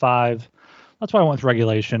 6-5. That's why I went with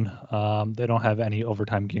regulation. They don't have any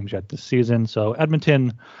overtime games yet this season. So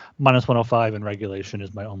Edmonton minus 105 in regulation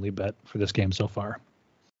is my only bet for this game so far.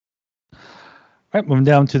 All right, moving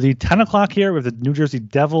down to the 10 o'clock here with the New Jersey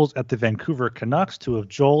Devils at the Vancouver Canucks, 2 of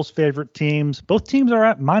Joel's favorite teams. Both teams are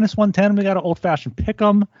at minus 110. We got an old-fashioned pick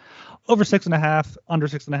 'em. Over 6.5, under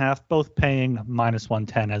 6.5, both paying minus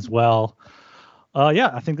 110 as well.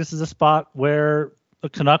 Yeah, I think this is a spot where the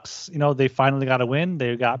Canucks, they finally got a win.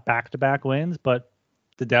 They got back-to-back wins, but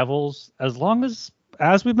the Devils, as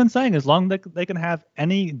we've been saying, as long as they can have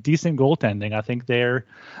any decent goaltending, I think they're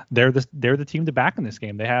the team to back in this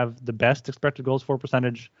game. They have the best expected goals for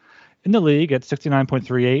percentage in the league at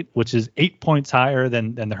 69.38, which is 8 points higher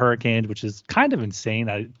than the Hurricanes, which is kind of insane.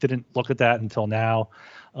 I didn't look at that until now.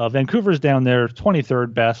 Vancouver's down there,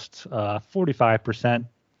 23rd best, 45%.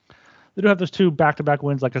 They do have those 2 back-to-back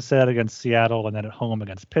wins, like I said, against Seattle and then at home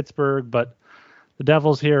against Pittsburgh. But the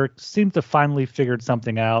Devils here seem to finally figured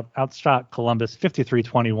something out. Outshot Columbus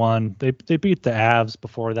 53-21. They beat the Avs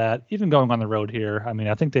before that, even going on the road here. I mean,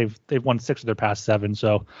 I think they've won 6 of their past 7,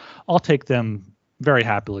 so I'll take them very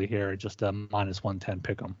happily here. Just a -110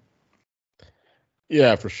 pick 'em.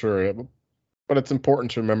 Yeah, for sure. But it's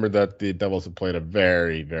important to remember that the Devils have played a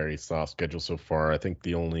very, very soft schedule so far. I think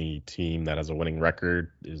the only team that has a winning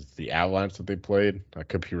record is the Avalanche that they played. I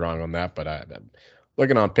could be wrong on that, but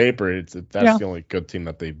looking on paper, that's the only good team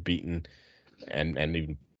that they've beaten and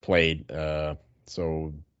even played.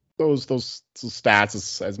 So those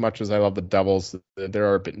stats, as much as I love the Devils, they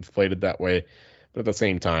are a bit inflated that way. But at the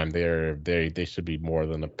same time, they should be more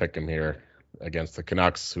than a pick 'em here against the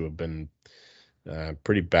Canucks, who have been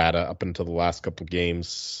pretty bad up until the last couple of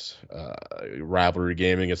games. Rivalry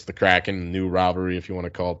game against the Kraken, new rivalry if you want to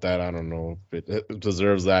call it that. I don't know if it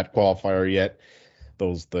deserves that qualifier yet.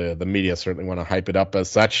 The media certainly want to hype it up as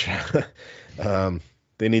such.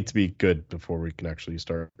 They need to be good before we can actually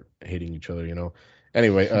start hating each other,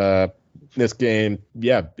 Anyway, this game,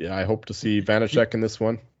 I hope to see Vanacek in this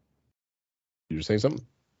one. You were saying something?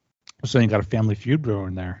 So you got a family feud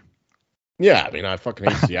brewing there. Yeah, I mean, I fucking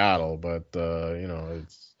hate Seattle, but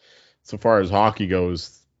it's so far as hockey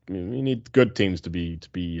goes, you need good teams to be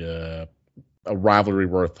a rivalry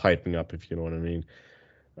worth hyping up, if you know what I mean.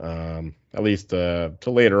 At least to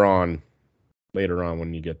later on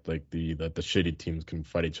when you get like the shitty teams can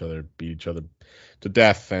fight each other, beat each other to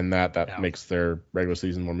death, and that makes their regular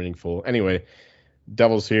season more meaningful. Anyway,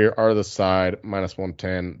 Devils here are the side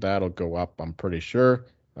 -110. That'll go up, I'm pretty sure.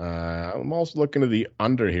 I'm also looking at the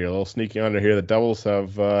under here, a little sneaky under here. The Devils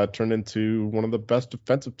have turned into one of the best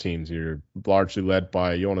defensive teams here, largely led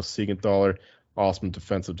by Jonas Siegenthaler, awesome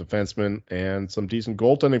defensive defenseman, and some decent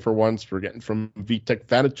goaltending for once. We're getting from Vitek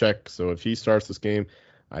Vanacek, so if he starts this game,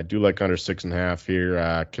 I do like under 6.5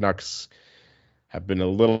 here. Canucks have been a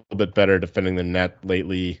little bit better defending the net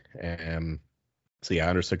lately. So yeah,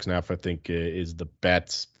 under 6.5 I think is the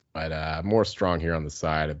bet, but more strong here on the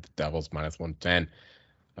side of the Devils -110.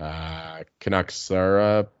 Canucks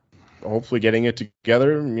are hopefully getting it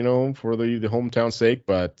together, for the hometown sake,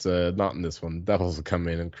 but not in this one. Devils will come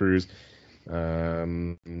in and cruise.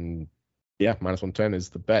 -110 is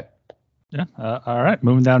the bet. Yeah. All right.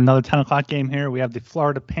 Moving down, another 10 o'clock game here. We have the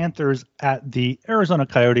Florida Panthers at the Arizona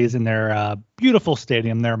Coyotes in their beautiful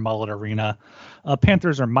stadium, their Mullet Arena.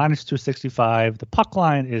 Panthers are -265. The puck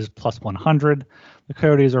line is +100. The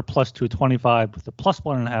Coyotes are +225 with the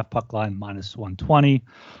 +1.5 puck line -120.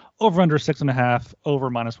 Over under 6.5. Over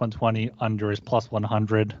 -120. Under is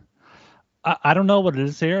 +100. I don't know what it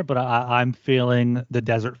is here, but I'm feeling the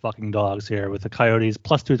desert fucking dogs here with the Coyotes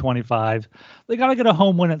 +225. They got to get a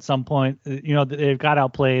home win at some point. They've got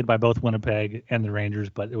outplayed by both Winnipeg and the Rangers,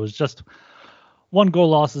 but it was just 1-goal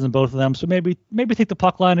losses in both of them. So maybe take the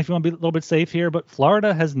puck line if you want to be a little bit safe here. But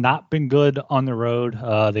Florida has not been good on the road.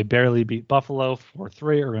 They barely beat Buffalo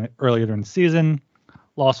 4-3 earlier during the season.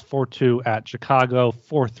 Lost 4-2 at Chicago,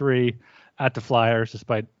 4-3 at the Flyers,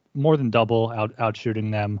 despite more than double out shooting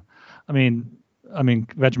them. I mean,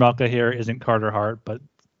 Vejmelka here isn't Carter Hart, but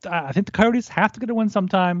I think the Coyotes have to get a win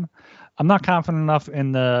sometime. I'm not confident enough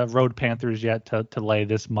in the road Panthers yet to lay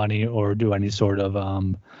this money or do any sort of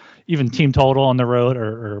even team total on the road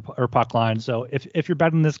or puck line. So if you're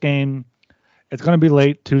betting this game, it's going to be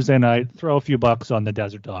late Tuesday night. Throw a few bucks on the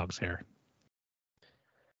Desert Dogs here.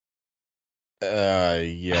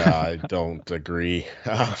 I don't agree.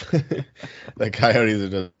 The Coyotes are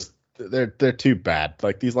just they're too bad.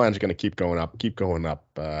 Like, these lines are going to keep going up.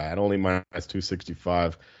 At only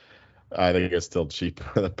 -265, I think it's still cheap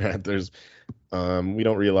for the Panthers. We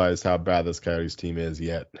don't realize how bad this Coyotes team is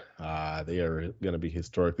yet. They are going to be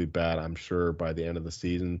historically bad. I'm sure by the end of the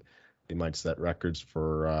season, they might set records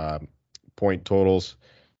for point totals.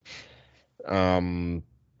 I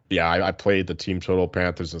played the team total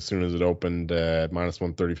Panthers as soon as it opened at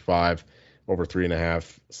 -135, over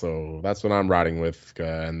 3.5. So that's what I'm riding with.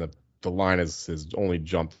 And the line has only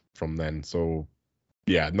jumped from then. So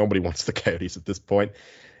yeah, nobody wants the Coyotes at this point.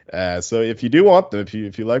 So if you do want them,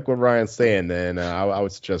 if you like what Ryan's saying, then I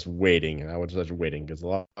would suggest waiting. Because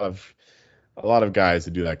a lot of guys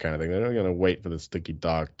who do that kind of thing, they're not going to wait for the sticky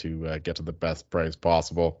dog to get to the best price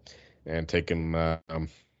possible and take them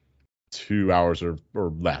 2 hours or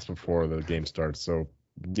less before the game starts. So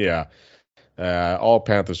yeah, All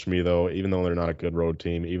Panthers for me, though, even though they're not a good road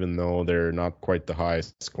team, even though they're not quite the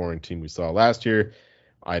highest scoring team we saw last year,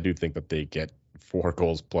 I do think that they get 4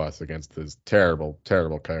 goals plus against this terrible,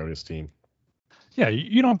 terrible Coyotes team. Yeah,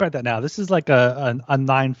 you don't bet that now. This is like a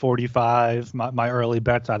 945. My early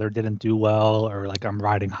bets either didn't do well or like I'm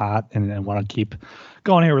riding hot and want to keep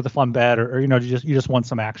going here with a fun bet, or you just want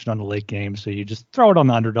some action on the late game, so you just throw it on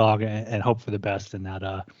the underdog and hope for the best in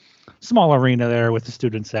that small arena there with the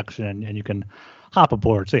student section, and you can hop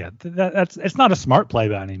aboard. So yeah, that's it's not a smart play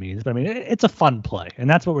by any means, but I mean it's a fun play, and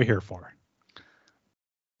that's what we're here for.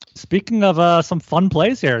 Speaking of some fun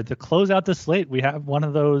plays here, to close out the slate, we have one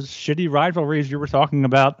of those shitty rivalries you were talking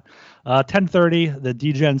about. 10:30, the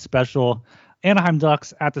DGen special. Anaheim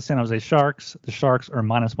Ducks at the San Jose Sharks. The Sharks are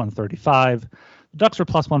minus 135. The Ducks are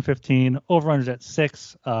plus 115. Over-unders at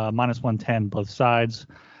 6, minus 110 both sides.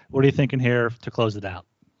 What are you thinking here to close it out?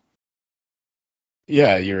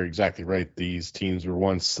 Yeah, you're exactly right. These teams were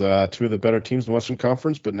once 2 of the better teams in the Western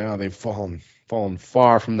Conference, but now they've fallen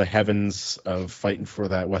far from the heavens of fighting for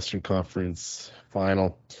that Western Conference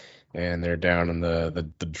final, and they're down in the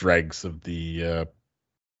dregs of the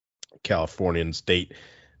Californian state.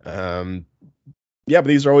 Yeah, but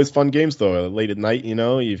these are always fun games, though. Late at night,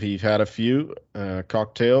 you've had a few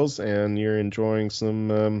cocktails, and you're enjoying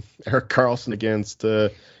some Erik Karlsson against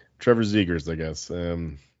Trevor Zegras, I guess.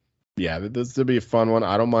 Yeah, this will be a fun one.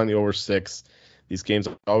 I don't mind the over 6. These games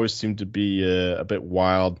always seem to be a bit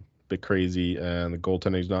wild, a bit crazy, and the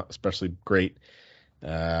goaltending is not especially great.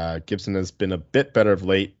 Gibson has been a bit better of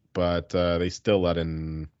late, but they still let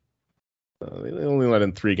in. They only let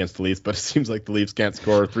in 3 against the Leafs, but it seems like the Leafs can't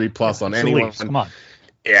score 3+ on anyone. Leafs, come on.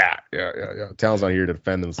 Yeah. Talon's not here to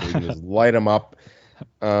defend them, so we can just light them up.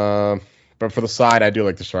 But for the side, I do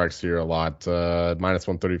like the Sharks here a lot. Minus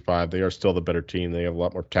 135. They are still the better team. They have a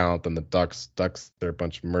lot more talent than the Ducks. They're a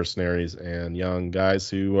bunch of mercenaries and young guys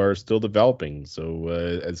who are still developing. So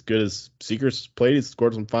as good as Seekers played, he's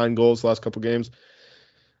scored some fine goals the last couple games.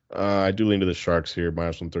 I do lean to the Sharks here,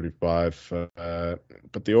 minus 135.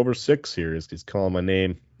 But the over 6 here is calling my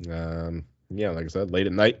name. Yeah, like I said, late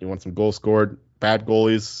at night, you want some goals scored, bad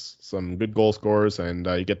goalies, some good goal scorers, and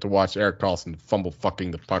you get to watch Erik Karlsson fumble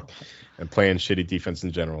fucking the puck and playing shitty defense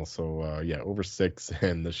in general. So, yeah, over 6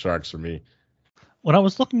 and the Sharks for me. When I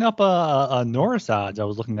was looking up Norris odds, I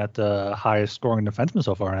was looking at the highest scoring defenseman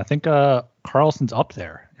so far, and I think Karlsson's up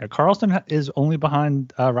there. Yeah, Karlsson is only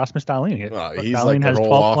behind Rasmus Dahlin. He's Dahlin like has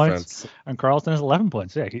 12 offense. points, and Karlsson has 11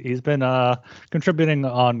 points. Yeah, he's been contributing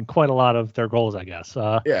on quite a lot of their goals, I guess.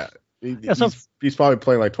 He's probably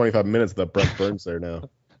playing like 25 minutes with Brent Burns there now.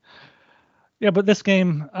 Yeah, but this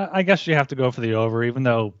game, I guess you have to go for the over, even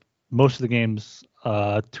though most of the games, 2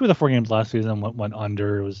 of the 4 games last season went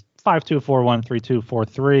under. It was 5-2, 4-1,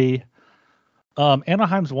 3-2, 4-3.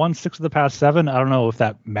 Anaheim's won 6 of the past 7. I don't know if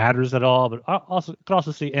that matters at all, but I could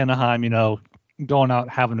also see Anaheim, going out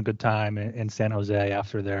having a good time in San Jose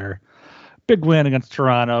after their big win against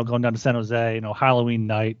Toronto, going down to San Jose, Halloween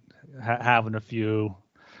night, having a few.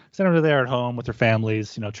 San Jose there at home with their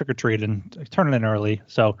families, trick or treating, turning in early.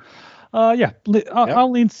 So,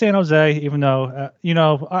 I'll lean San Jose, even though,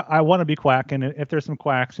 I want to be quacking. If there's some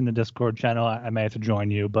quacks in the Discord channel, I may have to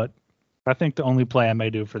join you. But I think the only play I may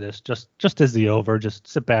do for this, just is the over. Just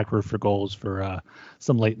sit back, root for goals for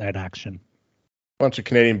some late night action. Bunch of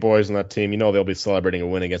Canadian boys on that team. They'll be celebrating a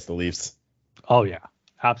win against the Leafs. Oh, yeah,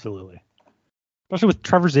 absolutely. Especially with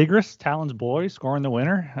Trevor Zegras, Talon's boy, scoring the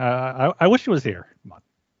winner. I wish he was here. Come on.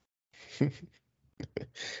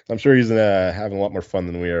 I'm sure he's having a lot more fun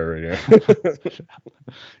than we are right now.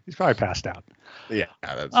 He's probably passed out. Yeah.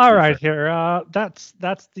 That's all right. Here, that's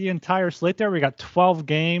the entire slate. There, we got 12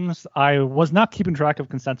 games. I was not keeping track of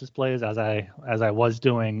consensus plays as I was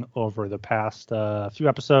doing over the past few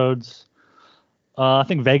episodes. I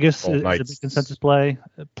think Vegas is a big consensus play.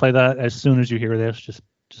 Play that as soon as you hear this.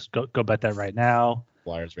 Just go bet that right now.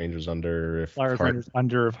 Flyers Rangers under if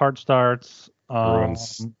Hart starts.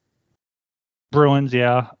 Bruins,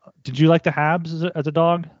 yeah. Did you like the Habs as a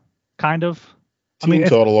dog? Kind of. Team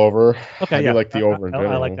total over. Okay, I do like the over in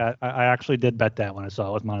general. I like that. I actually did bet that when I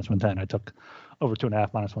saw it was minus 110. I took over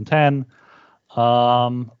 2.5 minus 110.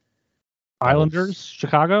 Islanders,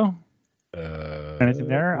 Chicago. Anything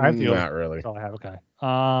there? I have the over. Not really. That's all I have. Okay.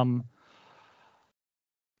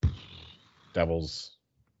 Devils,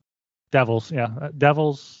 yeah.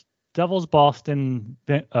 Devils, Boston,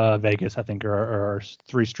 Vegas, I think are our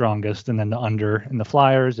 3 strongest, and then the under and the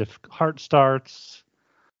Flyers. If Hart starts,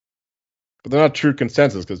 but they're not true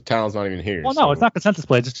consensus because Talon's not even here. Well, no, it's not consensus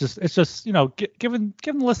plays. It's just giving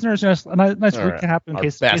the listeners a nice recap in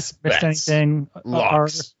case they missed anything.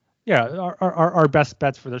 Yeah, our best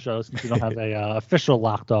bets for the show, since we don't have a official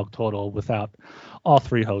lock dog total without all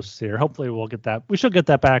three hosts here. Hopefully we'll get that. We should get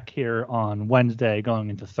that back here on Wednesday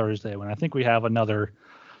going into Thursday, when I think we have another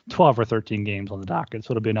 12 or 13 games on the docket.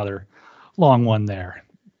 So it'll be another long one there.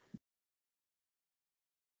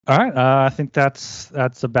 All right. I think that's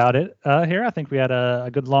about it here. I think we had a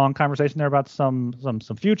good long conversation there about some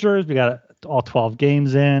futures. We got all 12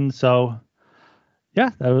 games in. So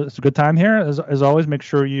yeah, that was a good time here. As always, make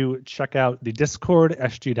sure you check out the Discord,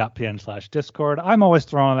 sg.pn/Discord. I'm always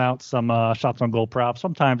throwing out some shots on goal props,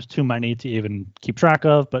 sometimes too many to even keep track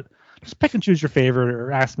of, but just pick and choose your favorite,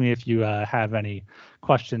 or ask me if you have any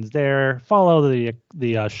questions there. Follow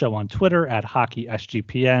the show on Twitter at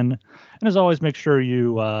HockeySGPN. And as always, make sure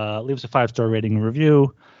you leave us a 5-star rating and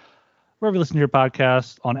review. Wherever you listen to your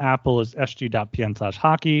podcast, on Apple is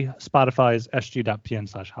sg.pn/hockey, Spotify is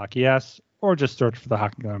sg.pn/hockeys, or just search for the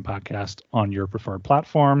Hockey Gun Podcast on your preferred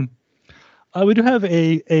platform. We do have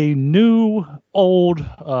a new old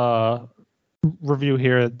review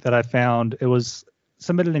here that I found. It was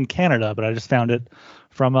submitted in Canada, but I just found it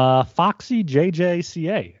from Foxy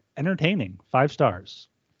JJCA. Entertaining, 5 stars.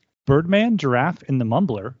 Birdman, Giraffe, and the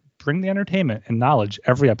Mumbler bring the entertainment and knowledge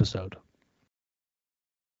every episode.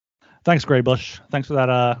 Thanks, Graybush. Thanks for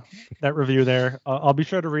that review there. I'll be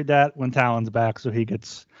sure to read that when Talon's back, so he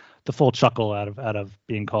gets the full chuckle out of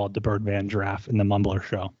being called the Birdman, Giraffe, and the Mumbler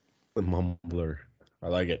show. The Mumbler. I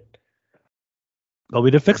like it. But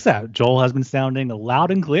we did fix that. Joel has been sounding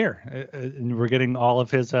loud and clear, and we're getting all of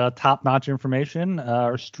his top-notch information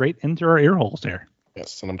straight into our ear holes here.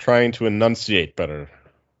 Yes, and I'm trying to enunciate better.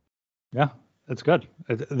 Yeah, it's good.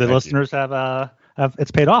 The listeners have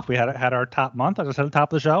it's paid off. We had our top month, as I said at the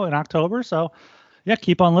top of the show, in October. So yeah,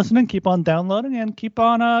 keep on listening, keep on downloading, and keep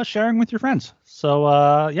on sharing with your friends.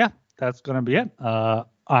 So yeah, that's going to be it.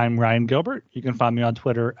 I'm Ryan Gilbert. You can find me on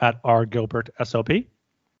Twitter at rgilbertsop.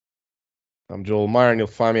 I'm Joel Meyer, and you'll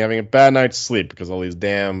find me having a bad night's sleep because all these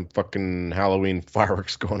damn fucking Halloween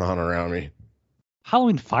fireworks going on around me.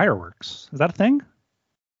 Halloween fireworks? Is that a thing?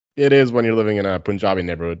 It is when you're living in a Punjabi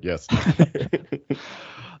neighborhood, yes.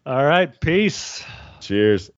 All right, peace. Cheers.